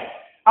போடுறாங்க.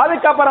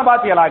 அதுக்கப்புறம்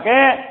பாத்தீங்களாக்க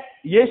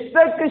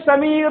யஷ்வந்த்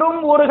ஷமீரும்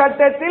ஒரு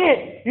கட்டத்தில்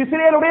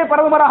இஸ்ரேலுடைய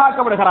பிரதமராக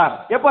ஆக்கப்படுகிறார்.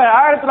 எப்ப?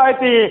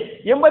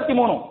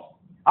 1983.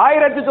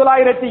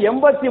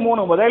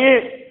 1983 முதல்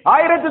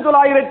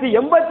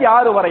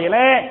 1986 வரையில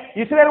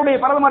இஸ்ரேலுடைய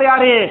பிரதமர்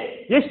யாரு?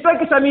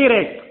 யஷ்வந்த் ஷமீர்.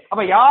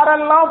 அப்ப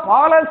யாரெல்லாம்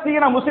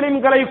பாலஸ்தீன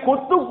முஸ்லிம்களை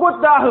கொத்து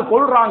கொத்தாக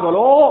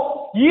கொள்றாங்களோ,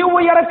 ஈவு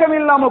இறக்கம்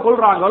இல்லாம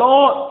கொள்றாங்களோ,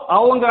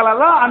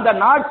 அவங்களதான் அந்த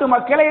நாட்டு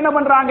மக்களை என்ன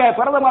பண்றாங்க?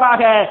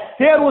 பிரதமராக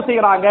தேர்வு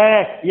செய்யறாங்க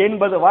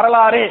என்பது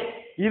வரலாறு.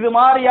 இது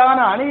மாதிரியான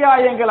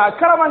அநியாயங்கள்,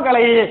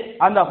 அக்கிரமங்களை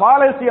அந்த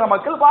பாலஸ்தீன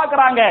மக்கள்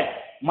பார்க்கிறாங்க.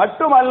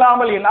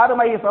 மட்டுமல்லாமல் என்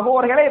அருமை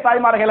சகோதரர்களே,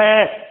 தாய்மார்களே,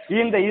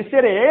 இந்த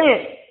இஸ்ரேல்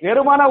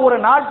வெறுமான ஒரு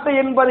நாட்டு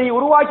என்பதை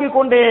உருவாக்கி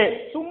கொண்டு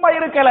சும்மா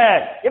இருக்கல.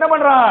 என்ன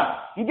பண்றான்?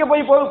 இங்க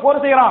போய்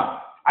போர் செய்யறான்,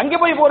 அங்க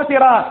போய் போர்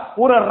செய்யறான்.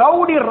 ஒரு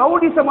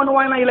ரவுடிசம்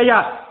பண்ணுவாங்க இல்லையா?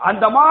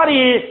 அந்த மாதிரி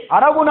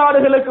அரபு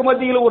நாடுகளுக்கு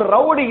மத்தியில் ஒரு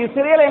ரவுடி,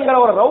 இஸ்ரேல் என்கிற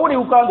ஒரு ரவுடி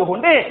உட்கார்ந்து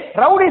கொண்டு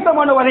ரவுடிசம்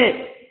பண்ணுவது.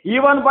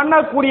 இவன்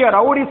பண்ணக்கூடிய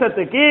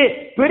ரவுடிசத்துக்கு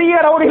பெரிய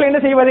ரவுடிகள் என்ன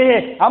செய்வது?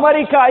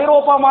 அமெரிக்கா,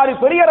 ஐரோப்பா மாதிரி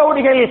பெரிய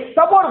ரவுடிகள்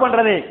சப்போர்ட்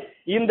பண்றது.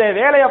 இந்த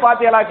வேலையை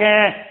பார்த்தீங்களாக்க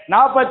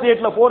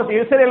 48ல போர்,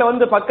 இஸ்ரேல்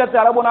பக்கத்து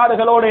அரபு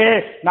நாடுகளோடு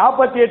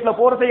 48ல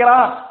போர்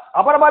செய்யறான்.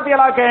 அப்புறம்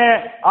பாத்தீங்களாக்க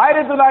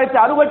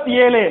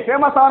 1967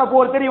 ஃபேமஸான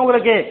போர் தெரியும்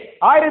உங்களுக்கு.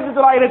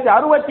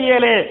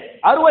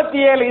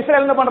 1967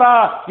 இஸ்ரேல் என்ன பண்றா?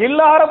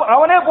 எல்லாரும்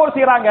அவனே போர்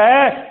செய்யறாங்க.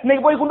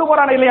 இன்னைக்கு போய் குண்டு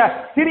போறானே இல்லையா?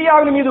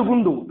 சிரியாவின் மீது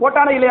குண்டு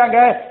போட்டானே இல்லையாங்க?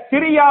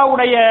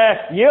 சிரியாவுடைய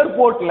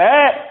ஏர்போர்ட்ல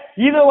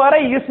இதுவரை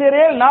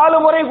இஸ்ரேல் 4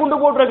 முறை குண்டு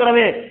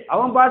போட்டிருக்கிறது.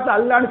 அவன் பார்த்து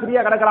அல்லான்னு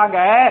சிரியா கிடக்குறாங்க.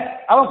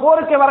 அவன்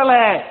போருக்கு வரல.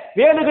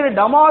 வேணுகிற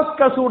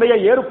டமாஸ்கஸ் உடைய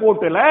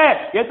ஏர்போர்ட்ல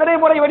எத்தனை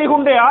முறை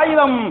வெடிகுண்டு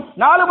ஆயுதம்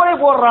 4 முறை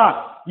போடுறான்.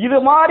 இது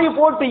மாதிரி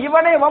போட்டு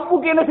இவனே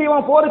வம்புக்கு என்ன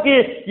செய்வான்? போருக்கு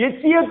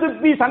எச்சிய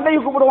துப்பி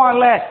சண்டைக்கு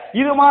கூப்பிடுவான்ல,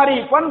 இது மாதிரி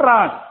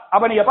பண்றான்.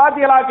 அப்ப நீங்க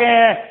பாத்தீங்களாக்க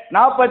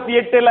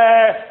 48ல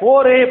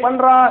போரு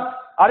பண்றான்.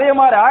 அதே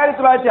மாதிரி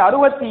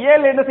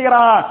 1967 என்ன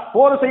செய்யறான்?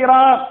 போர்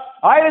செய்யறான்.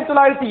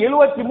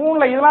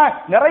 1973 இதெல்லாம்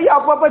நிறைய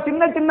அப்பப்ப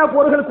சின்ன சின்ன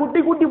போர்கள், குட்டி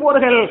குட்டி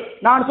போர்கள்.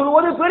 நான்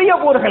சொல்வது பெரிய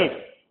போர்கள்.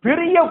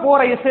 பெரிய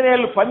போரை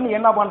இஸ்ரேல் பண்ணி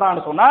என்ன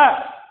பண்றான்னு சொன்னா,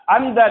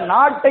 அந்த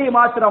நாட்டை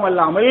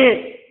மாத்திரமல்லாமல்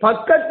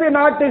பக்கத்து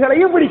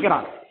நாட்டுகளையும்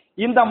பிடிக்கிறான்.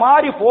 இந்த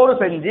மாதிரி போர்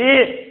செஞ்சு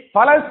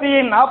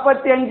பலஸ்தீன்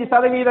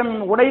 45%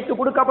 உடைத்து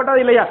கொடுக்கப்பட்டது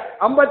இல்லையா,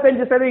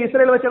 55%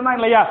 இஸ்ரேல் வச்சிருந்தான்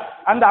இல்லையா,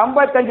 அந்த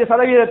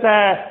 55%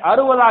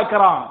 60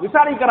 ஆக்குறான்,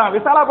 விசாரிக்கிறான்,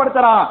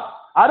 விசாலப்படுத்துறான்,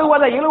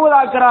 60 70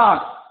 ஆக்குறான்,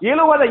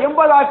 70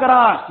 80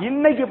 ஆக்குறான்.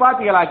 இன்னைக்கு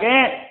பாத்தீங்களாக்க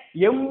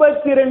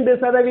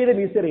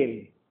 82% இஸ்ரேல்.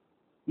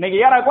 இன்னைக்கு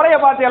ஏறக்குறைய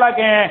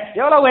பாத்தீங்களாக்க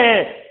எவ்வளவு,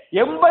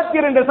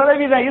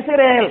 82%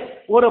 இஸ்ரேல்,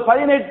 ஒரு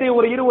 18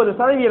 ஒரு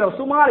 20%,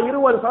 சுமார்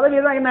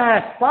 20% என்ன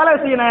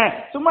பாலஸ்தீன,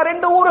 சும்மா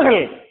 2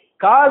 ஊர்கள்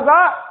காசா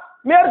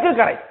மேற்கு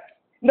கரை.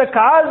 இந்த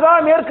காசா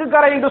மேற்கு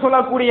கரை என்று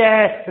சொல்லக்கூடிய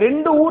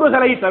 2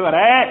 ஊர்களை தவிர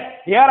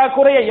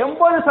ஏறக்குறைய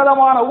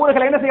 80%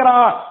 ஊர்களை என்ன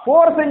செய்யறான்,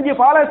 போர் செஞ்சு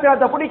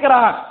பாலஸ்தீனத்தை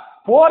பிடிக்கிறான்.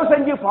 போர்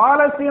செஞ்சு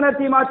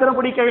பாலஸ்தீனத்தை மாத்திரம்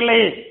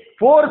பிடிக்கவில்லை,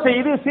 போர்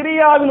செய்து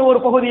சிரியாவின்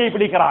ஒரு பகுதியை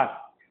பிடிக்கிறான்,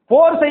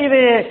 போர்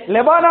செய்து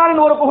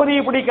லெபனானின் ஒரு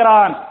பகுதியை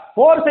பிடிக்கிறான்,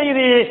 போர்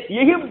செய்து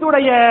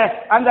எகிப்துடைய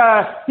அந்த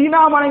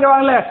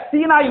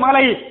சீனாய்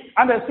மலை,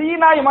 அந்த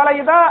சீனாய் மலை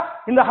தான்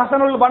இந்த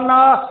ஹசனுல் பன்னா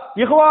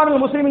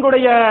இஹ்வானுல்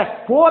முஸ்லிம்களுடைய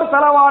போர்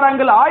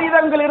தளவாடங்கள்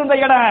ஆயுதங்கள் இருந்த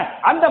இடம்.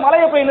 அந்த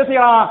மலையை போய் என்ன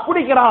செய்யறான்,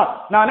 பிடிக்கிறான்.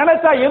 நான்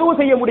நினைச்சா எதுவும்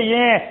செய்ய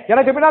முடியும்,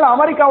 எனக்கு பின்னால்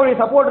அமெரிக்காவுடைய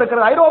சப்போர்ட்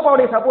இருக்கிறது,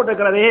 ஐரோப்பாவுடைய சப்போர்ட்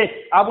இருக்கிறது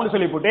அப்படின்னு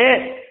சொல்லிவிட்டு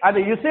அது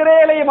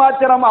இஸ்ரேலை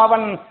மாத்திரம்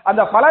அவன்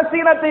அந்த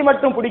பலஸ்தீனத்தை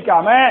மட்டும்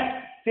பிடிக்காம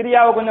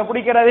சிரியாவை கொஞ்சம்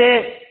பிடிக்கிறது,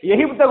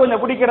 எகிப்தை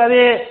கொஞ்சம் பிடிக்கிறது,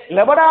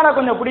 லெபனானை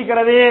கொஞ்சம்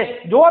பிடிக்கிறது,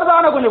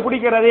 ஜோர்தானை கொஞ்சம்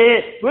பிடிக்கிறது,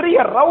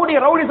 பெரிய ரவுடி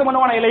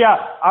பண்ணுவான இல்லையா,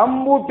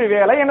 அம்பூட்டு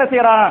வேலை என்ன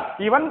செய்யறான்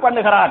இவன்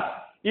பண்ணுகிறான்.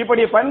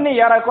 இப்படி பண்ணி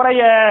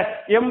ஏறக்குறைய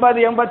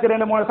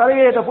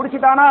 80-82%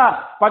 பிடிச்சிட்டானா,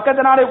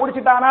 பக்கத்து நாடை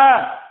பிடிச்சிட்டானா,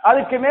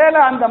 அதுக்கு மேல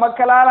அந்த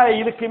மக்களால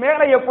இதுக்கு மேல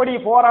எப்படி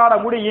போராட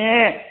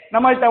முடியும்?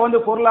 நம்மள்கிட்ட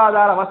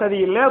பொருளாதார வசதி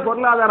இல்ல,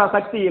 பொருளாதார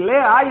சக்தி இல்ல,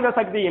 ஆயுத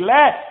சக்தி இல்ல,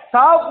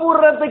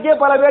 சாப்பிடுறதுக்கே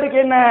பல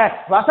பேருக்கு என்ன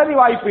வசதி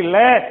வாய்ப்பு இல்ல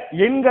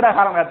என்கிற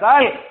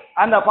காரணத்தால்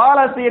அந்த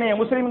பாலஸ்தீனிய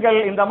முஸ்லிம்கள்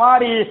இந்த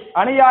மாதிரி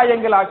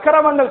அநியாயங்கள்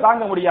அக்கிரமங்கள்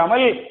தாங்க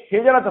முடியாமல்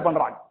ஹிஜ்ரத்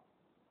பண்றாங்க.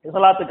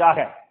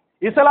 இஸ்லாத்துக்காக,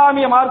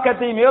 இஸ்லாமிய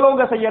மார்க்கத்தை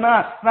மேலோங்க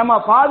செய்யணும், நம்ம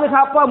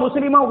பாதுகாப்பா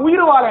முஸ்லிமா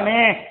உயிர்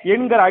வாழனே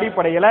என்கிற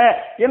அடிப்படையில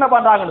என்ன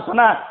பண்றாங்கன்னு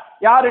சொன்னா,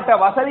 யார்கிட்ட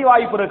வசதி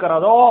வாய்ப்பு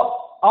இருக்கிறதோ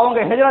அவங்க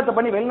ஹிஜ்ரத்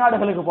பண்ணி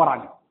வெளிநாடுகளுக்கு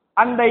போறாங்க.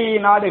 அண்டை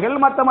நாடுகள்,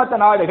 மத்த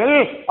நாடுகள்,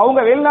 அவங்க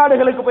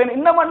வெளிநாடுகளுக்கு போய்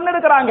இன்னும் மண்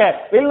இருக்கிறாங்க,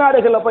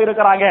 வெளிநாடுகள்ல போய்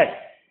இருக்கிறாங்க.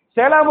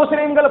 சில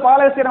முஸ்லிம்கள்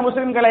பாலஸ்தீன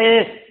முஸ்லிம்களை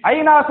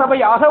ஐநா சபை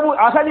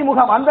அகதி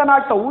முகாம், அந்த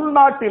நாட்டு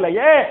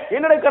உள்நாட்டிலேயே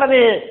என்ன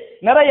இருக்கிறது,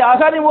 நிறைய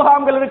அகதி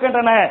முகாம்கள்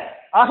இருக்கின்றன.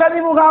 அகதி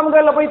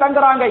முகாம்கள்ல போய்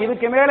தங்குறாங்க.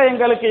 இதுக்கு மேல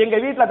எங்களுக்கு எங்க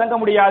வீட்டுல தங்க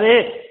முடியாது,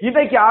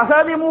 இதைக்கு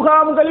அகதி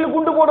முகாம்களில்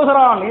குண்டு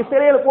போடுகிறான்.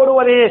 இஸ்ரேல்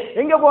போடுவது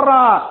எங்க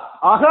போடுறான்,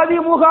 அகதி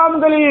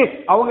முகாம்களில்.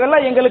 அவங்க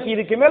எல்லாம் எங்களுக்கு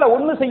இதுக்கு மேல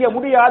ஒண்ணு செய்ய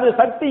முடியாது,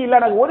 சக்தி இல்ல,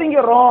 நாங்க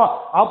ஒதுங்கிறோம்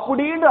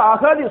அப்படின்னு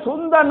அகதி,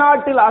 சொந்த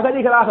நாட்டில்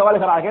அகதிகளாக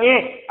வாழ்கிறார்கள்.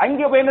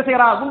 அங்கே போய் என்ன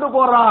செய்யறான், குண்டு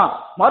போடுறான்.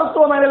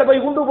 மருத்துவமனையில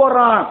போய் குண்டு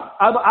போடுறான்.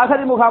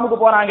 அகதி முகாமுக்கு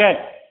போறாங்க.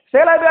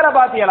 சில பேரை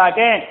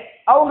பாத்தீங்களாக்க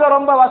அவங்க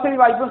ரொம்ப வசதி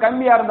வாய்ப்பும்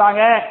கம்மியா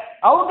இருந்தாங்க.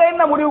 அவங்க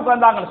என்ன முடிவுக்கு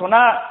வந்தாங்கன்னு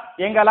சொன்னா,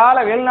 எங்களால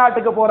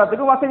வெளிநாட்டுக்கு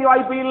போறதுக்கு வசதி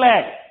வாய்ப்பு இல்லை,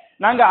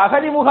 நாங்க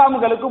அகதி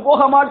முகாம்களுக்கு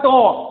போக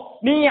மாட்டோம்.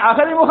 நீ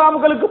அகதி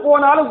முகாம்களுக்கு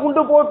போனாலும்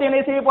குண்டு போட்டு என்ன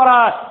செய்ய போறா,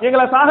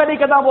 எங்களை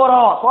சாகடிக்க தான்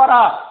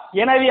போறா.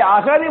 எனவே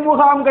அகதி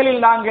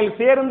முகாம்களில் நாங்கள்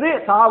சேர்ந்து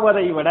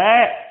சாவதை விட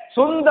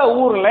சொந்த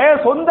ஊர்ல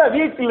சொந்த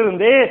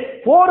வீட்டிலிருந்து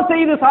போர்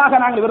செய்து சாக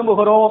நாங்கள்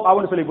விரும்புகிறோம்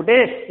அப்படின்னு சொல்லிவிட்டு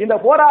இந்த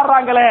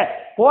போராடுறாங்களே,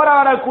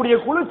 போராடக்கூடிய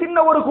குழு சின்ன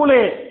ஒரு குழு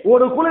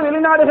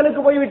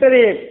வெளிநாடுகளுக்கு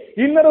போய்விட்டது,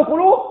 இன்னொரு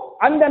குழு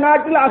அந்த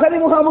நாட்டில் அகதி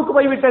முகாமுக்கு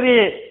போய்விட்டது.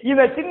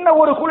 இந்த சின்ன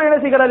ஒரு குழு என்ன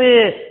செய்கிறது,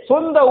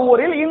 சொந்த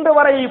ஊரில் இன்று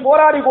வரை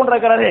போராடி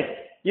கொண்டிருக்கிறது.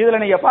 இதுல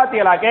நீங்க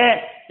பாத்தீங்களாக்க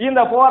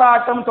இந்த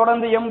போராட்டம்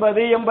தொடர்ந்து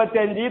 80,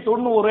 85,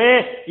 90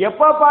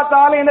 எப்ப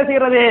பார்த்தாலும் என்ன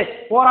செய்யறது,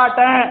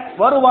 போராட்டம்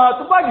வருவா,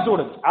 துப்பாக்கி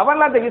சூடு,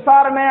 அவன்லாம் அந்த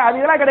விசாரணை அது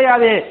இதெல்லாம்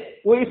கிடையாது.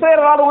 ஒரு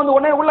இஸ்ரேல் ராணுவம்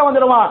உடனே உள்ள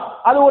வந்துடுவான்.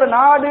 அது ஒரு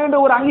நாடு,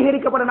 ஒரு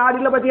அங்கீகரிக்கப்பட்ட நாடு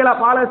இல்ல. பத்தியா,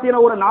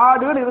 பாலஸ்தீன ஒரு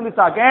நாடு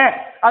இருந்துச்சாக்க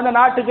அந்த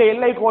நாட்டுக்கு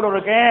எல்லை கோடு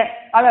இருக்கு,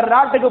 அந்த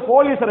நாட்டுக்கு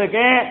போலீஸ்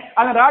இருக்கு,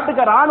 அந்த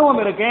நாட்டுக்கு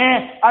ராணுவம் இருக்கு,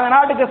 அந்த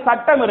நாட்டுக்கு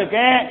சட்டம்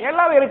இருக்கு,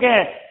 எல்லாமே இருக்கு.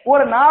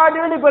 ஒரு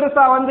நாடு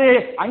பெருசா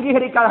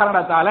அங்கீகரிக்காத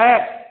காரணத்தால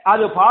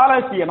அது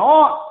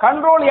பாலஸ்தீனம்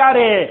கண்ட்ரோல்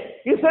யாரு,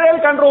 இஸ்ரேல்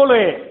கண்ட்ரோல்.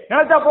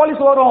 நினைச்சா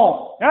போலீஸ் வரும்,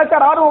 நினைச்சா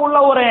ராணுவம் உள்ள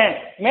வரும்.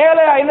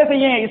 மேலே என்ன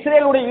செய்யும்,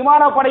 இஸ்ரேலுடைய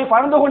விமானப்படை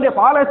பறந்து கொண்டே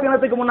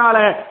பாலஸ்தீனத்துக்கு முன்னால,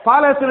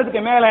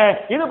 பாலஸ்தீனத்துக்கு மேல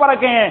இது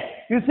பறக்கும்,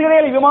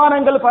 இஸ்ரேல்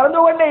விமானங்கள் பறந்து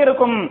கொண்டே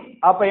இருக்கும்.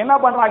 அப்ப என்ன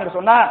பண்றாங்கன்னு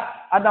சொன்னா,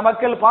 அந்த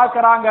மக்கள்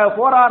பார்க்கறாங்க,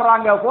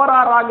 போராடுறாங்க.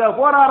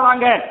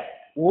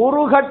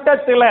 ஒரு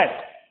கட்டத்துல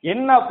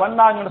என்ன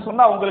பண்ணாங்கன்னு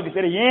சொன்னா உங்களுக்கு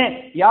தெரியும்,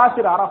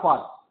 யாசிர்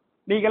அரபாத்,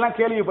 நீங்க எல்லாம்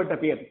கேள்விப்பட்ட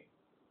பேர்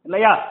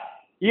இல்லையா?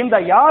 இந்த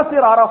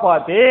யாசிர்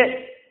அரபாத்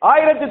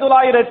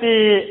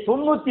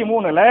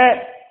 1993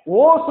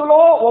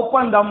 ஓஸ்லோ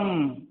ஒப்பந்தம்,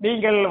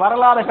 நீங்கள்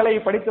வரலாறுகளை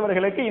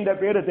படித்தவர்களுக்கு இந்த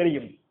பேரு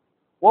தெரியும்.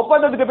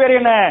 ஒப்பந்தத்துக்கு பேர்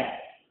என்ன,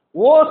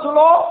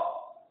 ஓஸ்லோ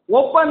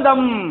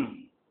ஒப்பந்தம்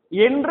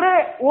என்று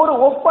ஒரு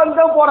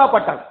ஒப்பந்தம்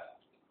போடப்பட்டது.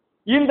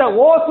 இந்த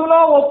ஓஸ்லோ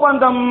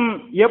ஒப்பந்தம்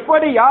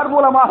எப்படி யார்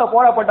மூலமாக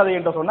போடப்பட்டது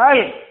என்று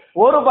சொன்னால்,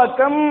 ஒரு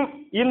பக்கம்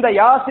இந்த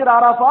யாசிர்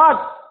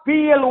அரபாத்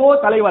PLO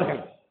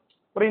தலைவர்கள்.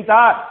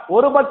 புரியுதா?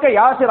 ஒரு பக்கம்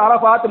யாசிர்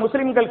அரபாத்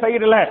முஸ்லிம்கள்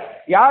சைடுல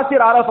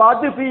யாசிர்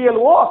அரபாத்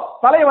PLO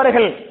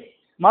தலைவர்கள்,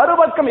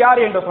 மறுபக்கம் யார்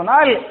என்று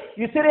சொன்னால்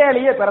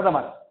இஸ்ரேலிய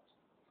பிரதமர்.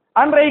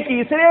 அன்றைக்கு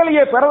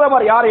இஸ்ரேலிய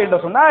பிரதமர் யார் என்று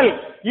சொன்னால்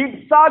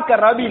இட்சாக்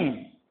ரபின்.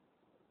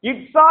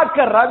 இட்சாக்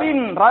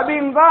ரபின்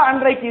ரபின் தான்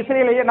அன்றைக்கு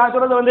இஸ்ரேலிய, நான்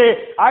சொல்றது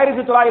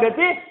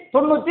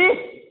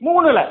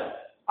 1993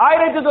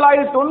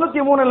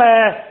 1993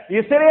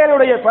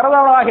 இஸ்ரேலுடைய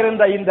பிரதமராக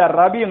இருந்த இந்த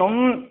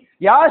ரபினும்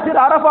யாசிர்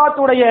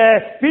அரபாத்துடைய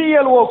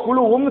PLO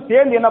குழுவும்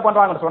சேர்ந்து என்ன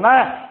பண்றாங்கன்னு சொன்னா,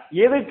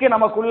 எதுக்கு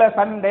நமக்குள்ள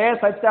சண்டை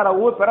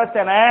சச்சரவு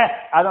பிரச்சனை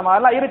அது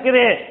மாதிரிலாம்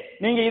இருக்குது,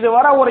 நீங்க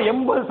இதுவரை ஒரு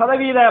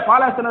 80%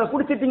 பாலஸ்தீனத்தை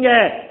குடிச்சிட்டீங்க,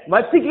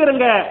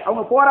 வச்சுக்கிறங்க,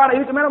 அவங்க போராட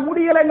இதுக்கு மேல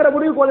முடியலைங்கிற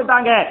முடிவுக்கு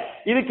வந்துட்டாங்க,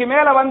 இதுக்கு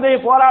மேல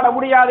போராட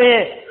முடியாது,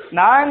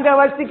 நாங்க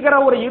வச்சுக்கிற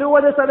ஒரு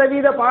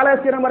 20%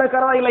 பாலஸ்தீனம்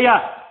இருக்கிறதா இல்லையா,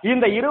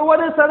 இந்த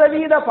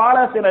 20%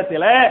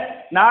 பாலஸ்தீனத்தில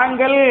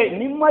நாங்கள்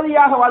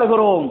நிம்மதியாக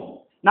வாழுகிறோம்,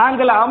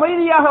 நாங்கள்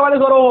அமைதியாக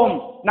வாழுகிறோம்,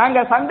 நாங்க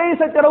சண்டை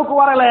சச்சரவுக்கு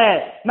வரல,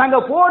 நாங்க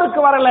போருக்கு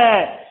வரல,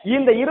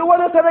 இந்த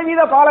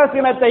 20%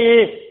 பாலஸ்தீனத்தை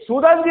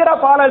சுதந்திர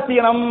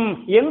பாலஸ்தீனம்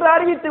என்று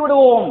அறிவித்து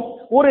விடுவோம்,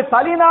 ஒரு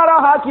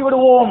தனிநாடாக ஆக்கி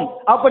விடுவோம்.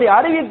 அப்படி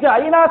அறிவித்து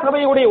ஐநா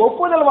சபையுடைய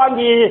ஒப்புதல்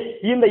வாங்கி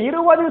இந்த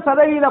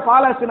 20%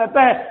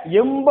 பாலஸ்தீனத்தை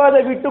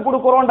 80 விட்டு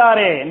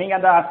கொடுக்கிறோண்டாரு. நீங்க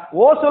அந்த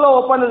ஓஸ்லோ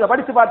ஒப்பந்தத்தை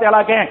படிச்சு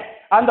பார்த்தீங்களாக்க,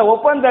 அந்த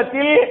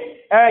ஒப்பந்தத்தில்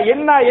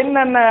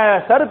என்னென்ன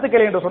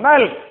ஷரத்துக்கள் என்று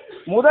சொன்னால்,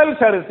 முதல்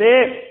ஷரத்து,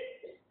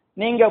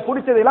 நீங்க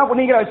பிடிச்சதெல்லாம்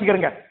நீங்க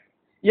வச்சுக்கிறீங்க,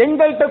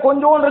 எங்கள்கிட்ட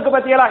கொஞ்சோண்டு இருக்கு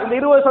பத்தியலா இந்த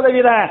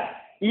 20%,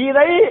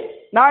 இதை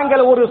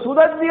நாங்கள் ஒரு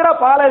சுதந்திர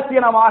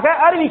பாலஸ்தீனமாக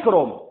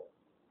அறிவிக்கிறோம்,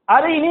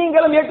 அதை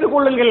நீங்களும்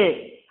ஏற்றுக்கொள்ளுங்கள்,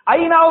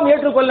 ஐநாவும்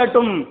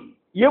ஏற்றுக்கொள்ளட்டும்.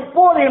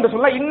 எப்போது என்று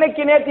சொல்ல,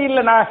 இன்னைக்கு நேற்று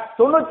இல்ல,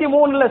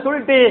 93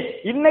 சொல்லிட்டு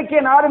இன்னைக்கே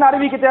நாடுன்னு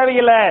அறிவிக்க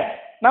தேவையில்லை,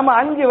 நம்ம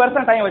 5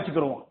 வருஷம் டைம்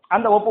வச்சுக்கிறோம்.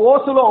 அந்த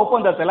ஓஸ்லோ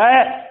ஒப்பந்தத்துல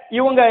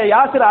இவங்க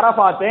யாசிர்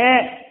அரபாத்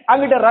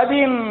அங்கிட்ட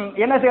ரபீன்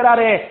என்ன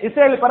செய்யறாரு,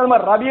 இஸ்ரேல்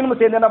பிரதமர் ரபீன்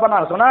சேர்ந்து என்ன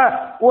பண்ணாரு சொன்னா,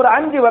 ஒரு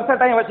 5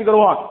 வருஷம் டைம்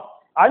வச்சுக்கிறோம்.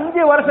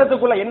 5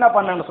 வருஷத்துக்குள்ள என்ன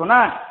பண்ணு சொன்னா,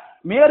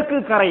 மேற்கு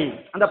கரை,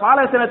 அந்த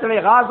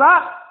பாலஸ்தீனத்துடைய காசா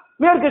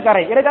மேற்கு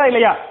கரை இருக்கா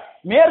இல்லையா,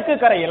 மேற்கு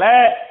கரையில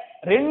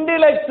 2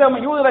 லட்சம்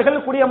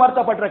யூதர்கள்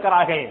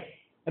குடியமர்த்தப்பட்டிருக்கிறார்கள்,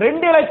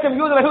 2 லட்சம்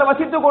யூதர்கள்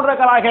வசித்துக்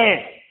கொண்டிருக்கிறார்கள்.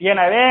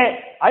 எனவே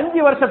 5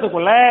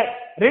 வருஷத்துக்குள்ள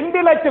 2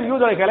 லட்சம்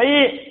யூதர்களை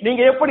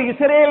நீங்க எப்படி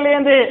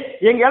இஸ்ரேல்லேருந்து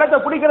எங்க இடத்தை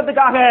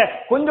பிடிக்கிறதுக்காக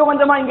கொஞ்சம்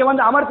கொஞ்சமா இங்க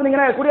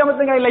அமர்த்தினீங்க,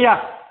 குடியமர்த்துங்க இல்லையா,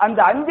 அந்த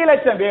 5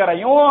 லட்சம்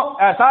பேரையும்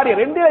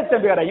 2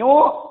 லட்சம்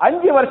பேரையும்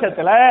 5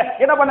 வருஷத்துல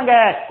என்ன பண்ணுங்க,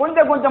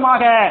 கொஞ்சம்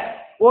கொஞ்சமாக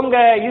உங்க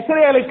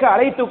இஸ்ரேலுக்கு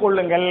அழைத்துக்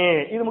கொள்ளுங்கள்.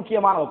 இது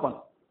முக்கியமான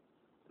ஒப்பந்தம்,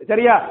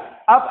 சரியா?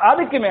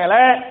 அதுக்கு மேல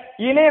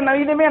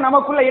இனிமே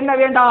நமக்குள்ள என்ன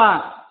வேண்டாம்,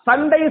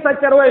 சண்டை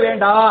சச்சரவே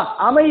வேண்டாம்,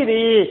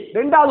 அமைதி.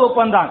 2வது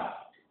ஒப்பந்தம்.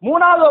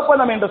 3வது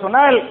ஒப்பந்தம் என்று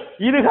சொன்னால்,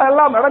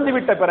 இதுகளெல்லாம் நடந்து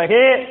விட்ட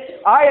பிறகு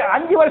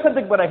 5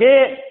 வருஷத்துக்கு பிறகு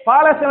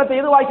பாலஸ்தீனத்தை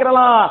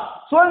எதுவாக்கிறலாம்,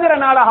 சுதந்திர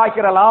நாடாக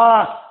ஆக்கிறலாம்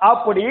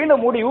அப்படின்னு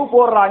முடிவு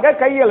போடுறாங்க,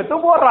 கையெழுத்து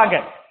போடுறாங்க.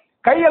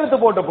 கையெழுத்து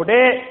போட்டு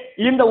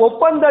இந்த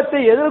ஒப்பந்தத்தை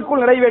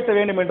எதற்குள் நிறைவேற்ற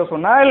வேண்டும் என்று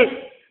சொன்னால்,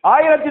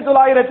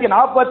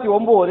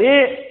 1949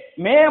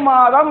 மே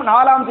மாதம்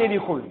 4ஆம்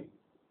தேதிக்குள்,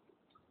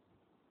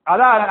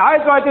 அதான்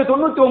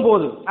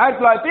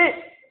 1999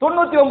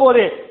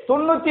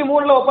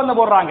 93 ஒப்பந்தம்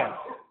போடுறாங்க,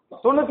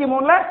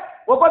 93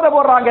 ஒப்பந்தம்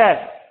போடுறாங்க.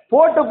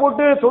 போட்டு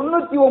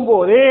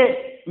 99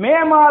 மே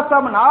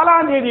மாசம்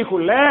 4ஆம்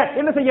தேதிக்குள்ள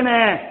என்ன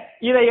செய்யணும்,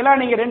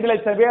 இதையெல்லாம் நீங்க 2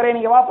 லட்சம் பேரை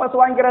நீங்க வாபஸ்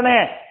வாங்கிறனே,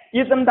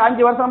 இந்த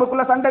 5 வருஷம்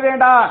நமக்குள்ள சண்டை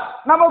வேண்டாம்,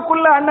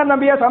 நமக்குள்ள அண்ணன்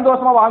தம்பியா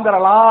சந்தோஷமா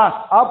வாழ்ந்துடலாம்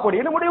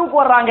அப்படின்னு முடிவு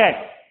போடுறாங்க.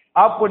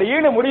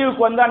 அப்படின்னு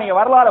முடிவுக்கு வந்தா நீங்க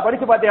வரலாறு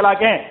படிச்சு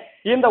பார்த்தீங்களாக்க,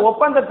 இந்த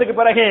ஒப்பந்தத்துக்கு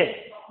பிறகு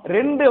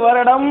 2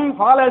 வருடம்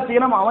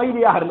பாலஸ்தீனம்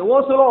அமைதியாக இருந்தது.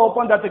 ஓஸ்லோ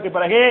ஒப்பந்தத்துக்கு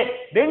பிறகு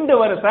 2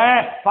 வருஷம்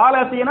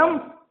பாலஸ்தீனம்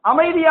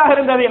அமைதியாக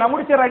இருந்தது. நான்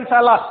முடிச்சிடறேன் இன்ஷா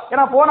அல்லாஹ்.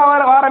 ஏன்னா போன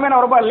வாரமே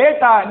நான் ரொம்ப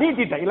லேட்டா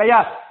நீட்டிட்டேன் இல்லையா,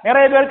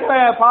 நிறைய பேருக்கு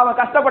பாவம்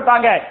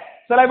கஷ்டப்பட்டாங்க.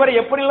 சில பேர்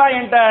எப்படிலாம்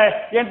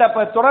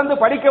என்கிட்ட தொடர்ந்து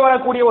படிக்க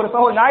வரக்கூடிய ஒரு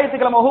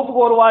ஞாயிற்றுக்கிழமை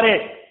வகுப்புக்கு வருவாரு,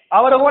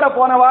 அவரு கூட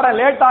போன வாரம்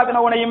லேட்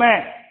ஆகின உனையுமே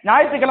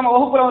ஞாயிற்றுக்கிழமை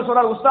வகுப்புல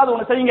சொல்றாரு, உஸ்தாத்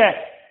ஒண்ணு செய்யுங்க,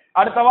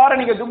 அடுத்த வாரம்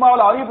நீங்க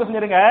ஜும்மாவில் அறிவிப்பு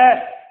செஞ்சிருங்க,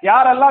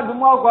 யாரெல்லாம்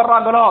ஜும்மாவுக்கு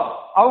வர்றாங்களோ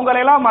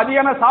அவங்களெல்லாம்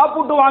மதியானம்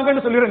சாப்பிட்டு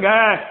வாங்கன்னு சொல்லிருங்க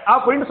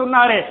அப்படின்னு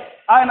சொன்னாரு.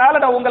 அதனால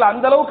நான் உங்களை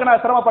அந்த அளவுக்கு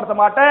நான் சிரமப்படுத்த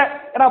மாட்டேன்.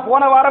 ஏன்னா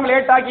போன வாரம்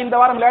லேட் ஆக்கி இந்த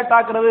வாரம் லேட்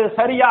ஆக்குறது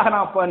சரியாக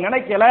நான்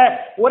நினைக்கல.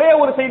 ஒரே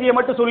ஒரு செய்தியை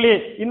மட்டும் சொல்லி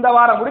இந்த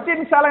வாரம் முடிச்சு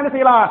இன்ஷா அல்லாஹ் என்ன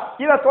செய்யலாம்,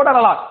 இதை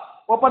தொடரலாம்.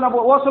 ஒப்பந்தம்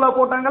ஓசுல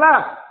போட்டாங்களா,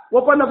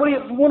 ஒப்பந்தம்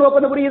 3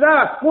 ஒப்பந்தம் புரியுதா,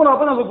 3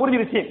 ஒப்பந்தம்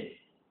புரிஞ்சிருச்சு.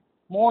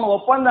 3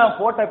 ஒப்பந்தம்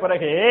போட்ட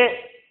பிறகு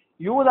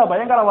யூத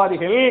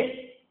பயங்கரவாதிகள்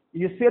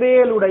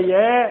இஸ்ரேலுடைய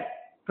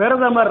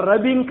பிரதமர்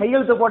ரபின்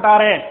கையெழுத்து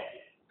போட்டாரே,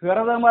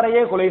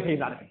 பிரதமரையே கொலை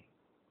செய்தார்கள்.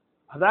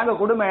 அதாங்க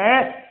கொடுமை.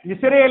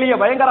 இஸ்ரேலிய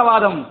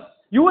பயங்கரவாதம்,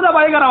 யூத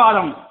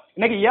பயங்கரவாதம்.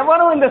 இன்னைக்கு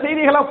எவனும் இந்த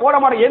செய்திகளை போட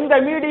மாட்டேன், எந்த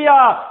மீடியா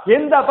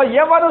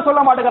எவனும்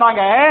சொல்ல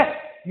மாட்டேங்கிறாங்க.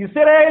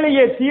 இஸ்ரேலிய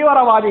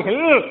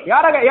தீவிரவாதிகள்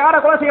யார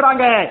கொலை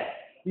செய்யறாங்க,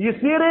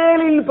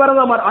 இஸ்ரேலின்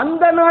பிரதமர்,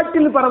 அந்த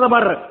நாட்டின்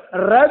பிரதமர்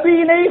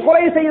ரபீனை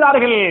கொலை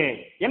செய்தார்கள்.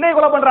 என்னை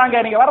கொலை பண்றாங்க,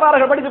 நீங்க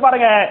வரலாறுகள் படிச்சு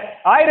பாருங்க.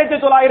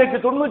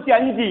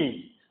 1995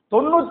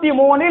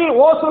 93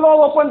 ஓஸ்லோ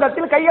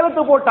ஒப்பந்தத்தில்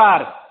கையெழுத்து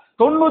போட்டார்.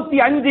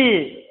 95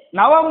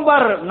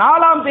 நவம்பர்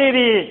 4ஆம்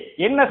தேதி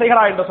என்ன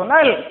செய்கிறார் என்று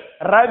சொன்னால்,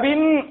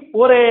 ரபின்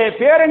ஒரு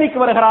பேரணிக்கு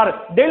வருகிறார்.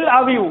 டெல்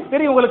அவிவ்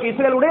தெரியும் உங்களுக்கு,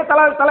 இஸ்ரேலுடைய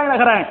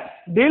தலைநகரம்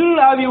டெல்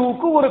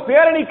அவிவுக்கு ஒரு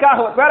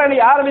பேரணி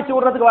ஆரம்பிச்சு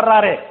விடுறதுக்கு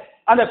வர்றாரு.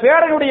 அந்த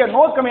பேரணியுடைய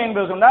நோக்கம்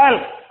என்பது சொன்னால்,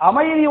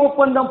 அமைதி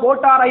ஒப்பந்தம்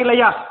போட்டாரா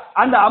இல்லையா,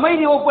 அந்த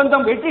அமைதி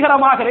ஒப்பந்தம்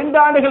வெற்றிகரமாக 2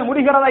 ஆண்டுகள்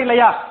முடிகிறதா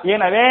இல்லையா.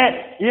 எனவே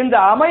இந்த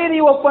அமைதி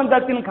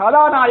ஒப்பந்தத்தின்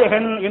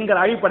கதாநாயகன் என்கிற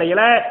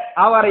அடிப்படையில்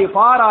அவரை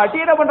பாராட்டி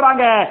என்ன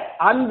பண்றாங்க,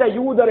 அந்த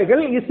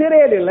யூதர்கள்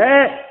இஸ்ரேலில்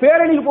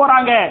பேரணிக்கு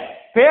போறாங்க.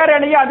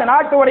 பேரணியை அந்த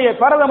நாட்டுடைய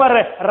பிரதமர்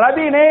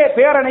ரபினே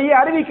பேரணியை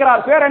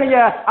அறிவிக்கிறார்,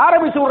 பேரணியை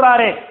ஆரம்பிச்சு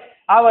விடுறாரு.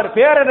 அவர்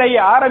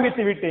பேரணியை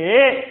ஆரம்பித்து விட்டு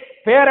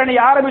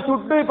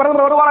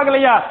பிரதமர் வருவாங்க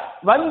இல்லையா,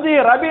 வந்து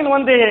ரபின்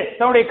வந்து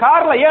தன்னுடைய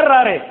கார்ல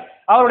ஏறுறாரு.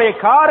 அவருடைய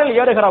காரில்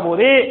ஏறுகிற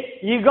போது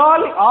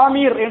இகால்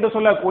ஆமீர் என்று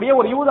சொல்லக்கூடிய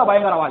ஒரு யூத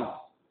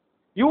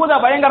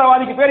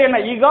பயங்கரவாதிக்கு பேர் என்ன,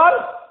 இகால்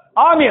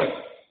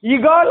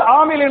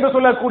ஆமீர் என்று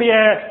சொல்லக்கூடிய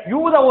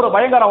யூத ஒரு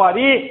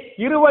பயங்கரவாதி,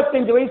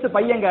 25 வயசு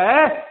பையங்க,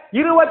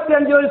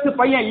 25 வயசு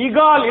பையன்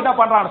இகால் என்ன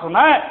பண்றான்னு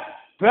சொன்ன,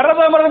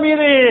 பிரதமர்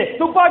மீது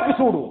துப்பாக்கி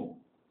சூடு.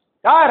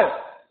 யார்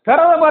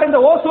பிரதமர்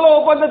இந்த ஓஸ்லோ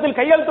ஒப்பந்தத்தில்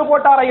கையெழுத்து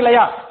போட்டாரா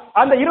இல்லையா,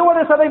 அந்த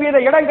 20%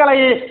 இடங்களை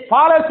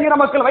பாலஸ்தீன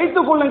மக்கள்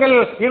வைத்துக் கொள்ளுங்கள்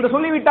என்று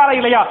சொல்லிவிட்டாரா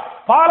இல்லையா.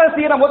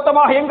 பாலஸ்தீன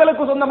மொத்தமாக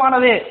எங்களுக்கு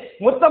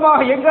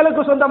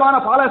சொந்தமான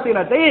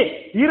பாலஸ்தீனத்தை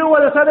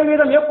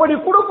 20% எப்படி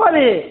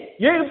கொடுப்பது,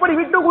 எப்படி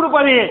விட்டு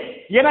கொடுப்பது.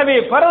 எனவே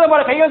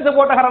பிரதமர் கையெழுத்து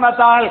போட்ட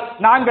காரணத்தால்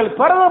நாங்கள்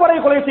பிரதமரை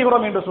கொலை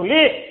செய்கிறோம் என்று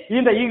சொல்லி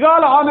இந்த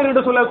இகால் ஆமீர்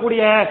என்று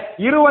சொல்லக்கூடிய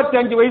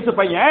 25 வயசு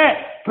பையன்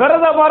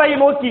பிரதமரை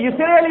நோக்கி,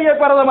 இஸ்ரேலிய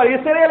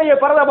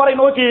பிரதமரை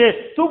நோக்கி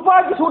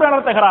துப்பாக்கி சூடு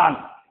நடத்துகிறான்.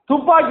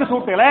 துப்பாக்கி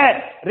சூட்டில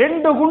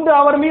 2 குண்டு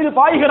அவர் மீது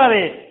பாய்கிறது.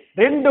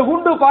 2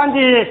 குண்டு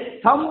பாஞ்சி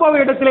சம்பவ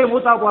இடத்திலே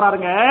மூத்தா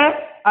போறாருங்க.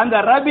 அந்த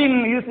ரபின்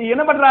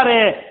என்ன பண்றாரு,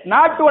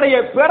 நாட்டுடைய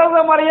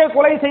பிரதமரையே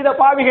கொலை செய்த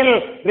பாவிகள்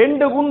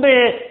 2 குண்டு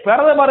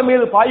பிரதமர்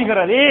மீது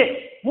பாய்கிறது.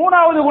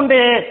 3வது குண்டு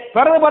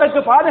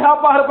பிரதமருக்கு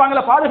பாதுகாப்பாக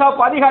இருப்பாங்களா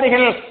பாதுகாப்பு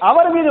அதிகாரிகள்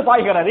அவர் மீது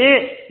பாய்கிறது.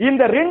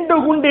 இந்த 2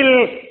 குண்டில்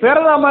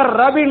பிரதமர்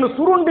ரபின்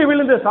சுருண்டு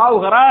விழுந்து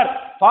சாவுகிறார்.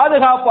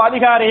 பாதுகாப்பு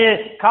அதிகாரி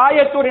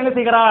காயத்தோடு என்ன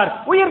செய்கிறார்,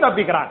 உயிர்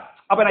தப்பிக்கிறார்.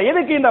 அப்ப நான்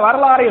எதுக்கு இந்த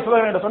வரலாறை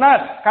சொல்றேன் என்று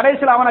சொன்னார்,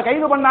 கடைசியில் அவனை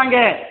கைது பண்ணாங்க,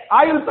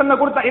 ஆயுள் தண்டனை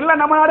கொடுத்தா, இல்ல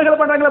நம்ம நாடுகள்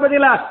பண்றாங்களே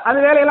பதில அந்த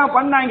வேலையெல்லாம்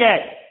பண்ணாங்க.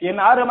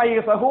 என் அருமை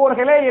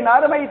சகோதரர்களே, என்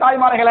அருமை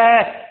தாய்மார்களே,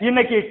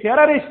 இன்னைக்கு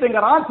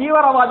டெரரிஸ்ட்ங்கிறான்,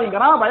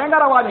 தீவிரவாதிங்கிறான்,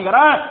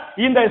 பயங்கரவாதிங்கிறான்.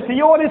 இந்த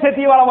சியோனிச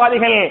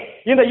தீவிரவாதிகள்,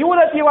 இந்த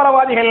யூத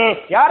தீவிரவாதிகள்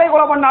யாரை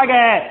கொலை பண்ணாங்க,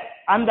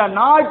 அந்த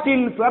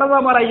நாட்டின்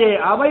பிரதமரையே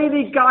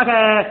அமைதிக்காக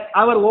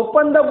அவர்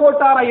ஒப்பந்தம்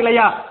போட்டாரா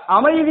இல்லையா,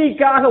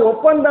 அமைதிக்காக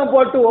ஒப்பந்தம்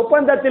போட்டு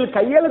ஒப்பந்தத்தில்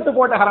கையெழுத்து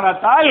போட்ட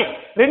காரணத்தால்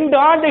 2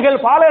 ஆண்டுகள்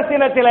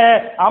பாலஸ்தீனத்தில்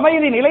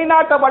அமைதி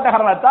நிலைநாட்டப்பட்ட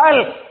காரணத்தால்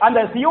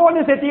அந்த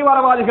சியோனிச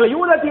தீவிரவாதிகள்,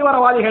 யூத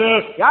தீவிரவாதிகள்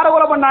யாரை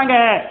கொலை பண்ணாங்க,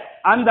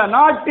 அந்த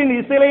நாட்டின்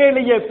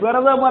இஸ்ரேலிய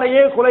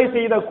பிரதமரையே கொலை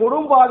செய்த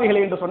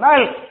கொடும்பாவிகள் என்று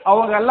சொன்னால்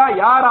அவங்க எல்லாம்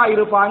யாரா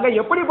இருப்பாங்க,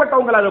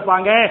 எப்படிப்பட்டவங்களா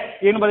இருப்பாங்க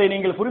என்பதை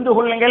நீங்கள் புரிந்து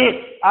கொள்ளுங்கள்.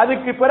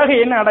 அதுக்கு பிறகு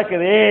என்ன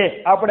நடக்குது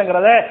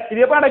அப்படிங்கறத,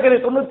 இது எப்ப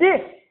நடக்குது,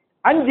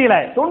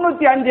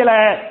 95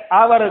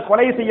 அவர்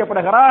கொலை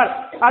செய்யப்படுகிறார்.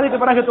 அதுக்கு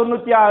பிறகு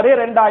 96,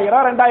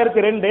 2000,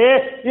 2002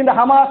 இந்த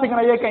ஹமாஸ்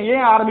இயக்கம்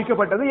ஏன்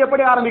ஆரம்பிக்கப்பட்டது,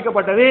 எப்படி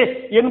ஆரம்பிக்கப்பட்டது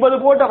என்பது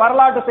போன்ற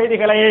வரலாற்று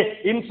செய்திகளை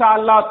இன்ஷா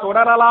அல்லாஹ்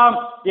தொடரலாம்.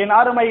 என்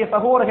அருமை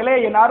சகோதரர்களே,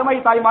 என் அருமை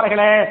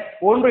தாய்மார்களே,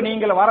 ஒன்று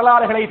நீங்கள்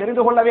வரலாறுகளை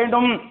தெரிந்து கொள்ள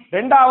வேண்டும்.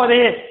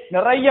 2வது,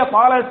 நிறைய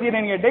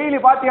பாலஸ்தீன டெய்லி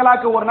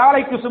பாத்தியலாக்கு ஒரு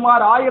நாளைக்கு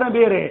சுமார் 1000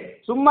 பேர்,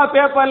 சும்மா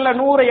பேப்பர்ல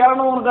 100,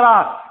 200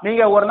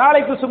 நீங்க ஒரு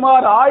நாளைக்கு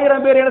சுமார் 1000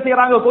 பேர் என்ன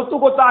செய்யறாங்க, கொத்து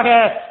கொத்தாக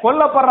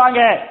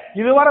கொல்லப்படுறாங்க.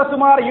 இதுவரை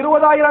சுமார்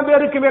 20,000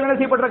 பேருக்கு மேல் என்ன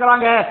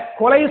செய்யப்பட்டிருக்கிறாங்க,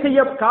 கொலை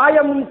செய்ய,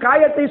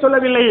 காயத்தை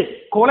சொல்லவில்லை,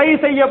 கொலை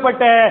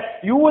செய்யப்பட்ட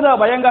யூத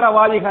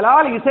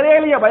பயங்கரவாதிகளால்,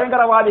 இஸ்ரேலிய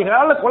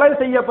பயங்கரவாதிகளால் கொலை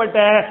செய்யப்பட்ட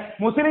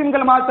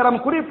முஸ்லிம்கள் மாத்திரம்,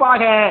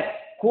 குறிப்பாக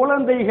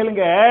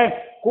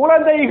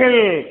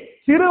குழந்தைகள்,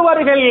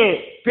 சிறுவர்கள்,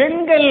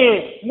 பெண்கள்,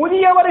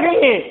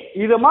 முதியவர்கள்,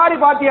 இது மாதிரி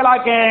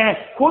பாத்தியலாக்க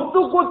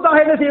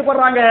கொத்தாக என்ன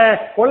செய்யப்படுறாங்க,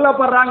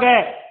 கொல்லப்படுறாங்க.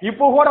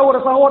 இப்போ கூட ஒரு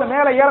சகோதரர்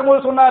மேல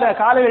ஏறும்போது சொன்னாரு,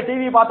 காலையில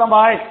டிவி பார்த்தோம்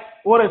பாய்,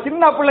 ஒரு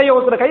சின்ன பிள்ளைய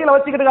ஒருத்தர் கையில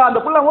வச்சுக்கிட்டு, அந்த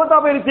புள்ள மூத்தா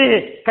போயிருச்சு,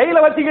 கையில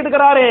வச்சுக்கிட்டு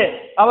இருக்கிறாரு.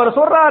 அவர்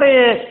சொல்றாரு,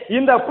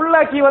 இந்த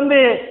புள்ளைக்கு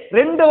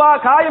 2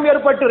 காயம்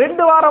ஏற்பட்டு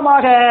 2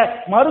 வாரமாக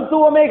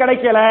மருத்துவமே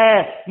கிடைக்கல,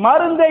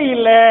 மருந்தே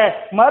இல்ல,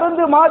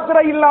 மருந்து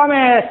மாத்திரை இல்லாம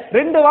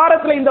 2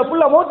 வாரத்துல இந்த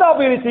புள்ள மூத்தா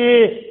போயிருச்சு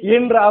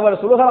என்று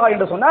அவர் சொல்கிறார்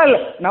என்று சொன்னால்,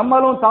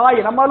 நம்மளும்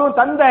தாய், நம்மளும்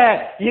தந்தை,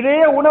 இதே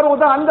உணர்வு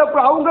தான் அந்த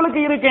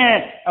அவங்களுக்கு இருக்கேன்.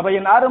 அப்ப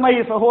என் அருமை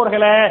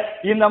சகோதரர்களே,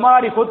 இந்த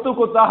மாதிரி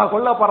கொத்தாக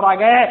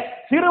கொல்லப்படுறாங்க.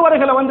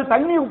 சிறுவர்களை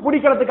தண்ணி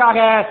குடிக்கிறதுக்காக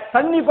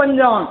தண்ணி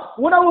பஞ்சம்,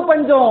 உணவு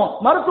பஞ்சம்,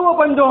 மருத்துவ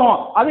பஞ்சம்,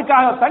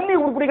 அதுக்காக தண்ணி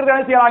குடிக்கிறதுக்கு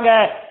என்ன செய்யறாங்க,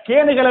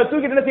 கேணுகளை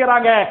தூக்கிட்டு என்ன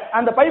செய்யறாங்க,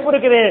 அந்த பைப்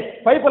இருக்குது,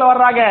 பைப்புல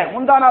வர்றாங்க.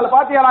 முந்தா நாள்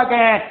பாத்தியாராக்க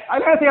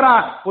அது என்ன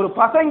செய்யறான், ஒரு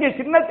பசங்க,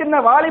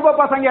 சின்ன வாலிப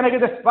பசங்க, எனக்கு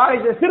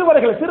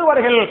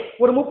சிறுவர்கள்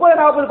ஒரு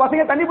 30-40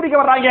 பசங்க தண்ணி பிடிக்க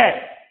வர்றாங்க.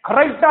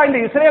 கரெக்டா இந்த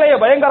இஸ்ரேலிய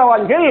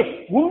பயங்கரவாதிகள்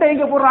குண்டை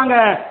எங்க போடுறாங்க,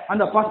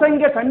 அந்த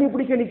பசங்க தண்ணி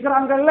பிடிக்க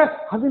நிக்கிறாங்கல்ல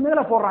அது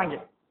மேல போடுறாங்க.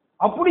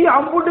 அப்படி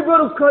அம்புட்டு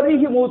பேர்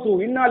கருகி மூத்து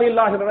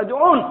இன்னாலில்லாஹி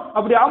ரஜூன்.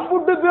 அப்படி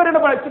அம்புட்டு பேர் என்ன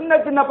பண்ண, சின்ன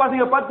சின்ன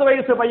பசங்க, 10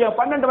 வயசு பையன்,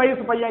 12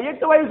 வயசு பையன்,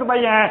 8 வயசு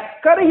பையன்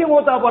கருகி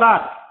மூத்தா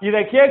போறான்.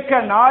 இதை கேட்க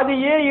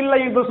நாதியே இல்லை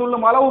என்று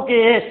சொல்லும் அளவுக்கு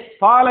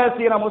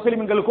பாலஸ்தீன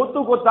முஸ்லிம்கள் கொத்து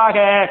கொத்தாக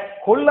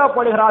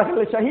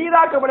கொல்லப்படுகிறார்கள்,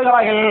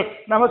 ஷஹீதாக்கப்படுகிறார்கள்.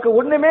 நமக்கு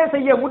ஒண்ணுமே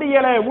செய்ய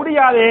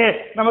முடியாது.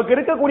 நமக்கு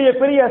இருக்கக்கூடிய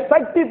பெரிய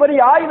சக்தி, பெரிய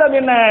ஆயுதம்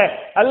என்ன?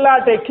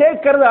 அல்லாஹ்வை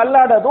கேட்கிறது,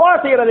 அல்லாஹ்ட துஆ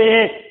செய்யறது.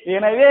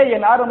 எனவே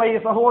என் அருமை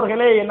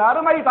சகோதரர்களே, என்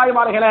அருமை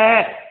தாய்மார்களே,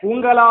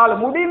 உங்களால்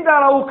முடிந்த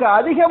அளவுக்கு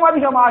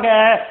அதிகமாக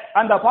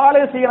அந்த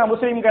பாலஸ்தீன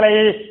முஸ்லிம்களை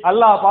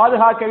அல்லாஹ்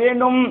பாதுகாக்க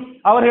வேண்டும்.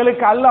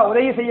 அவர்களுக்கு அல்லாஹ்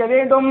உதவி செய்ய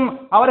வேண்டும்.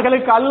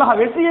 அவர்களுக்கு அல்லாஹ்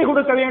வெற்றியை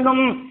கொடுக்க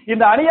வேண்டும்.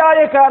 இந்த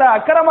அநியாயக்கார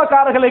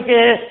அக்கிரமக்காரர்களுக்கு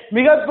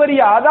மிகப்பெரிய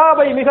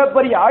அதாபை,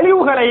 மிகப்பெரிய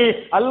அழிவுகளை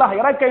அல்லாஹ்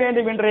இறக்க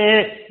வேண்டும் என்று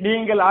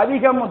நீங்கள்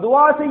அதிகம்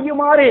துஆ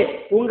செய்யுமாறு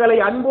உங்களை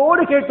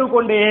அன்போடு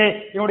கேட்டுக்கொண்டு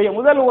என்னுடைய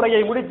முதல்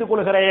உரையை முடித்துக்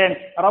கொள்கிறேன்.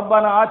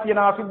 ரப்பனா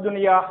ஆத்தினா ஃபித்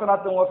துன்யா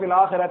ஹஸனத்துன் வ ஃபில்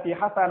ஆখিরাতি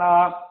ஹஸனா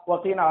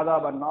வ கீனா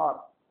அஸாபன் நார்.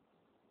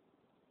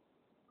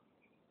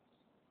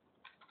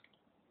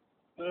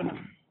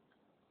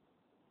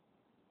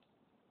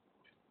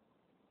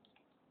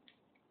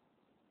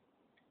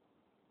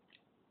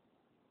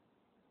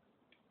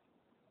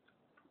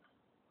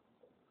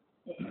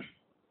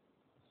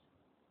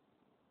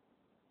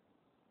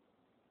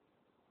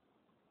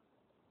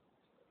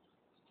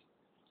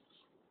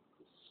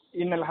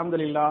 إن الحمد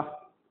لله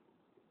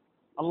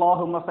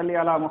اللهم صل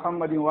على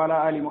محمد وعلى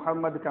آل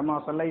محمد كما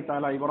صليت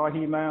على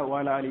إبراهيم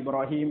وعلى آل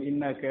إبراهيم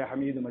إنك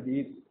حميد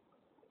مجيد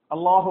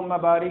اللهم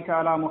بارك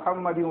على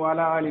محمد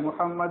وعلى آل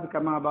محمد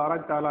كما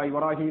باركت على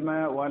إبراهيم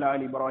وعلى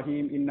آل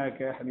إبراهيم إنك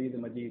حميد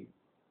مجيد.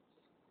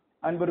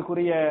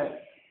 அன்பிற்குரிய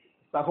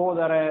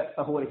சகோதர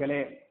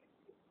சகோதரிகளே,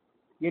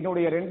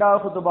 என்னுடைய 2வது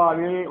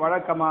குத்பாவில்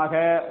வழக்கமாக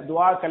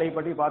துஆக்களை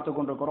பற்றி பார்த்துக்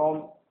கொண்டிருக்கிறோம்.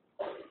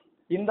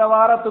 இந்த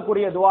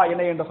வாரத்துக்குரிய துஆ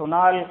என்ன என்று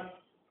சொன்னால்,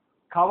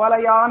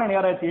 கவலையான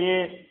நேரத்தில்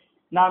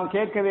நாம்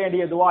கேட்க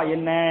வேண்டிய துஆ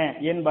என்ன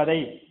என்பதை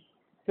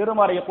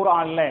திருமறை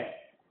குர்ஆன்ல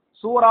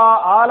சூரா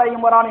ஆல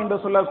இம்ரான் என்று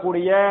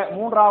சொல்லக்கூடிய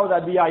 3வது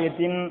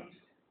அத்தியாயத்தின்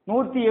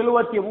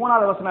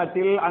 173வது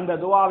வசனத்தில் அந்த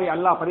துஆவை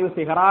அல்லாஹ் பதிவு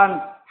செய்கிறான்.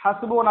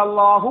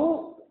 ஹஸ்புனல்லாஹு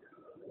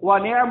வ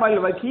நிஅமல்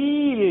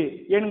வகீல்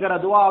என்கிற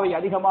துஆவை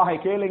அதிகமாக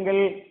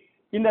கேளுங்கள்.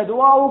 இந்த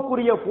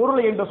துஆவுக்குரிய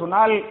பொருள் என்று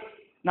சொன்னால்,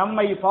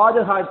 நம்மை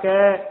பாதுகாக்க,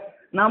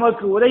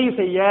 நமக்கு உதவி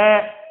செய்ய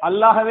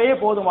அல்லாஹ்வே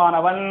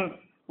போதுமானவன்.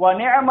 வ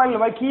நிஅமல்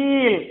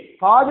வகீல்,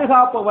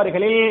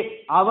 பாதுகாப்பவர்களில்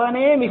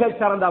அவனே மிகச்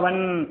சிறந்தவன்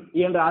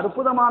என்ற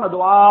அற்புதமான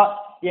துஆ.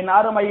 என்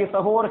அருமை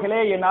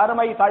சகோதரர்களே, என்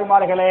அருமை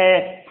தாய்மார்களே,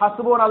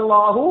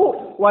 ஹஸ்புனல்லாஹு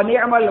வ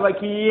நிஅமல்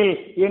வகீல்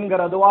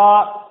என்கிற துஆ.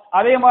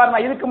 அதே மாதிரி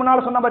நான் இதுக்கு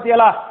முன்னால சொன்ன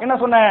பத்தியலா, என்ன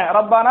சொன்னேன்?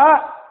 ரப்பனா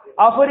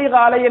அஃப்ரிக்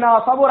அலைனா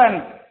சபுரன்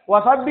வ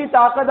சப்பித்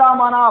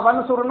அக்தாமனா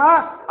வன்சுர்னா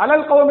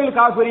அலல் கௌமில்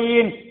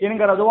காஃபிரீன்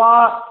என்கிற துஆ.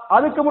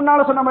 அதுக்கு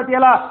முன்னால சொன்ன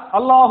பத்தியலா,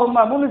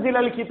 அல்லாஹும்ம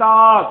முன்சிலல்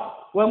கிதாப்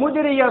வ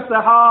முஜ்ரிய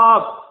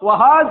ஸஹாப் வ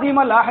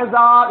ஹாஸிமல்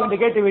அஹ்ஸாப் என்று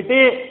கேட்டுவிட்டு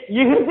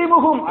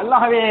இஹ்ஸிமுஹும்,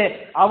 அல்லாஹ்வே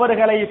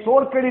அவர்களை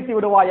தோற்கடித்து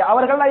விடுவாய்.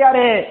 அவர்கள்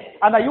யாரே?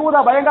 அந்த யூத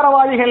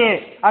பயங்கரவாதிகள்,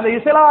 அந்த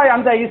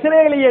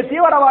இஸ்ரேலிய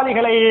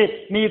தீவிரவாதிகளை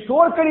நீ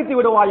தோற்கடித்து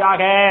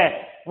விடுவாயாக.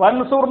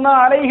 வன்சுர்னா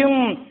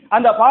அலைஹிம்,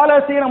 அந்த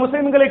பாலஸ்தீன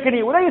முஸ்லிம்களுக்கு நீ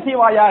உதவி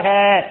செய்வாயாக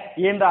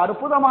என்ற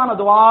அற்புதமான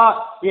துஆ.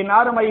 என்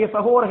அருமை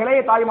சகோதரர்களே,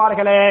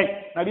 தாய்மார்களே,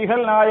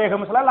 நபிகள்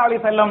நாயகம் ஸல்லல்லாஹு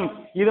அலைஹி வஸல்லம்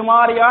இது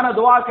மாதிரியான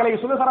துஆக்களை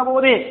சொல்லுகிற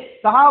போது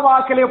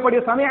சஹாபாக்கள் எப்படி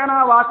சமிஅனா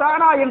வ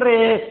அதானா என்று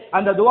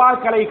அந்த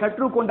துஆக்களை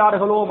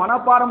கற்றுக்கொண்டார்களோ,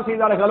 மனப்பாடம்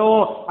செய்தார்களோ,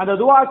 அந்த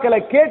துஆக்களை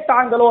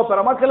கேட்டாங்களோ, பிற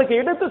மக்களுக்கு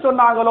எடுத்து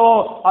சொன்னாங்களோ,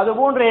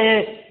 அதுபோன்று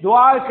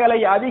துஆக்களை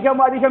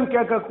அதிகம்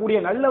கேட்கக்கூடிய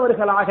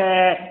நல்லவர்களாக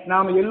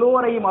நாம்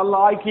எல்லோரையும்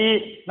அல்லாஹ் ஆக்கி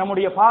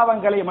நம்முடைய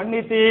பாவங்களை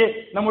மன்னித்து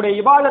நம்முடைய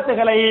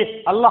இபாதத்துகளை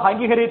அல்லாஹ்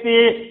அங்கீகரித்து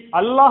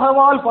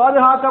அல்லாஹ்வால்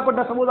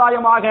பாதுகாக்கப்பட்ட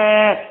சமுதாயமாக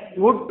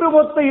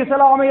ஒட்டுமொத்த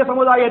இஸ்லாமிய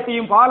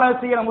சமுதாயத்தையும்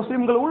பாலஸ்தீன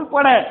முஸ்லிம்கள்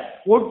உள்பட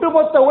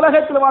ஒட்டுமொத்த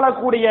உலகத்தில்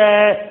வாழக்கூடிய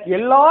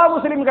எல்லா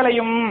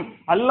முஸ்லிம்களையும்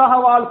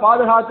அல்லாஹ்வால்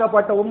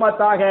பாதுகாக்கப்பட்ட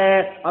உம்மத்தாக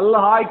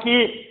அல்லாஹ் ஆக்கி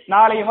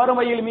நாளை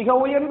மறுமையில் மிக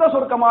உயர்ந்த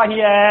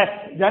சொர்க்கமாகிய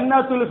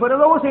ஜன்னத்துல்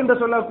ஃபிர்தௌஸ் என்று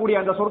சொல்லக்கூடிய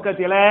அந்த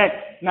சொர்க்கத்தில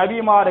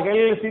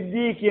நபிமார்கள்,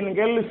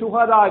 சித்தீக்கீன்கள்,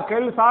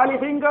 சுஹதாக்கள்,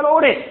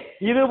 சாலிஹீன்களோடு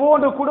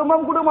இதுபோன்று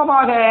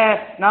குடும்பமாக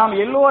நாம்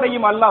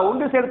எல்லோரையும் அல்லாஹ்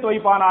ஒன்று சேர்த்து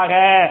வைப்பானாக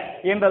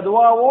என்ற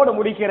துஆவோடு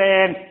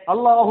முடிக்கிறேன்.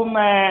 அல்லாஹும்ம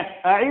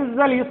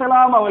அஇஸ்ஸல்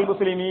இஸ்லாம வல்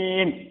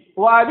முஸ்லிமீன்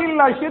وأذل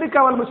الشرك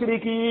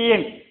والمشركين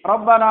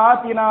ربنا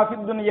آتنا في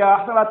الدنيا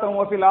حسنة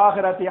وفي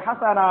الآخرة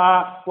حسنة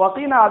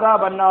وقنا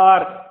عذاب النار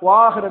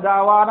وآخر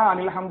دعوانا أن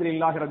الحمد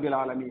لله رب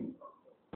العالمين.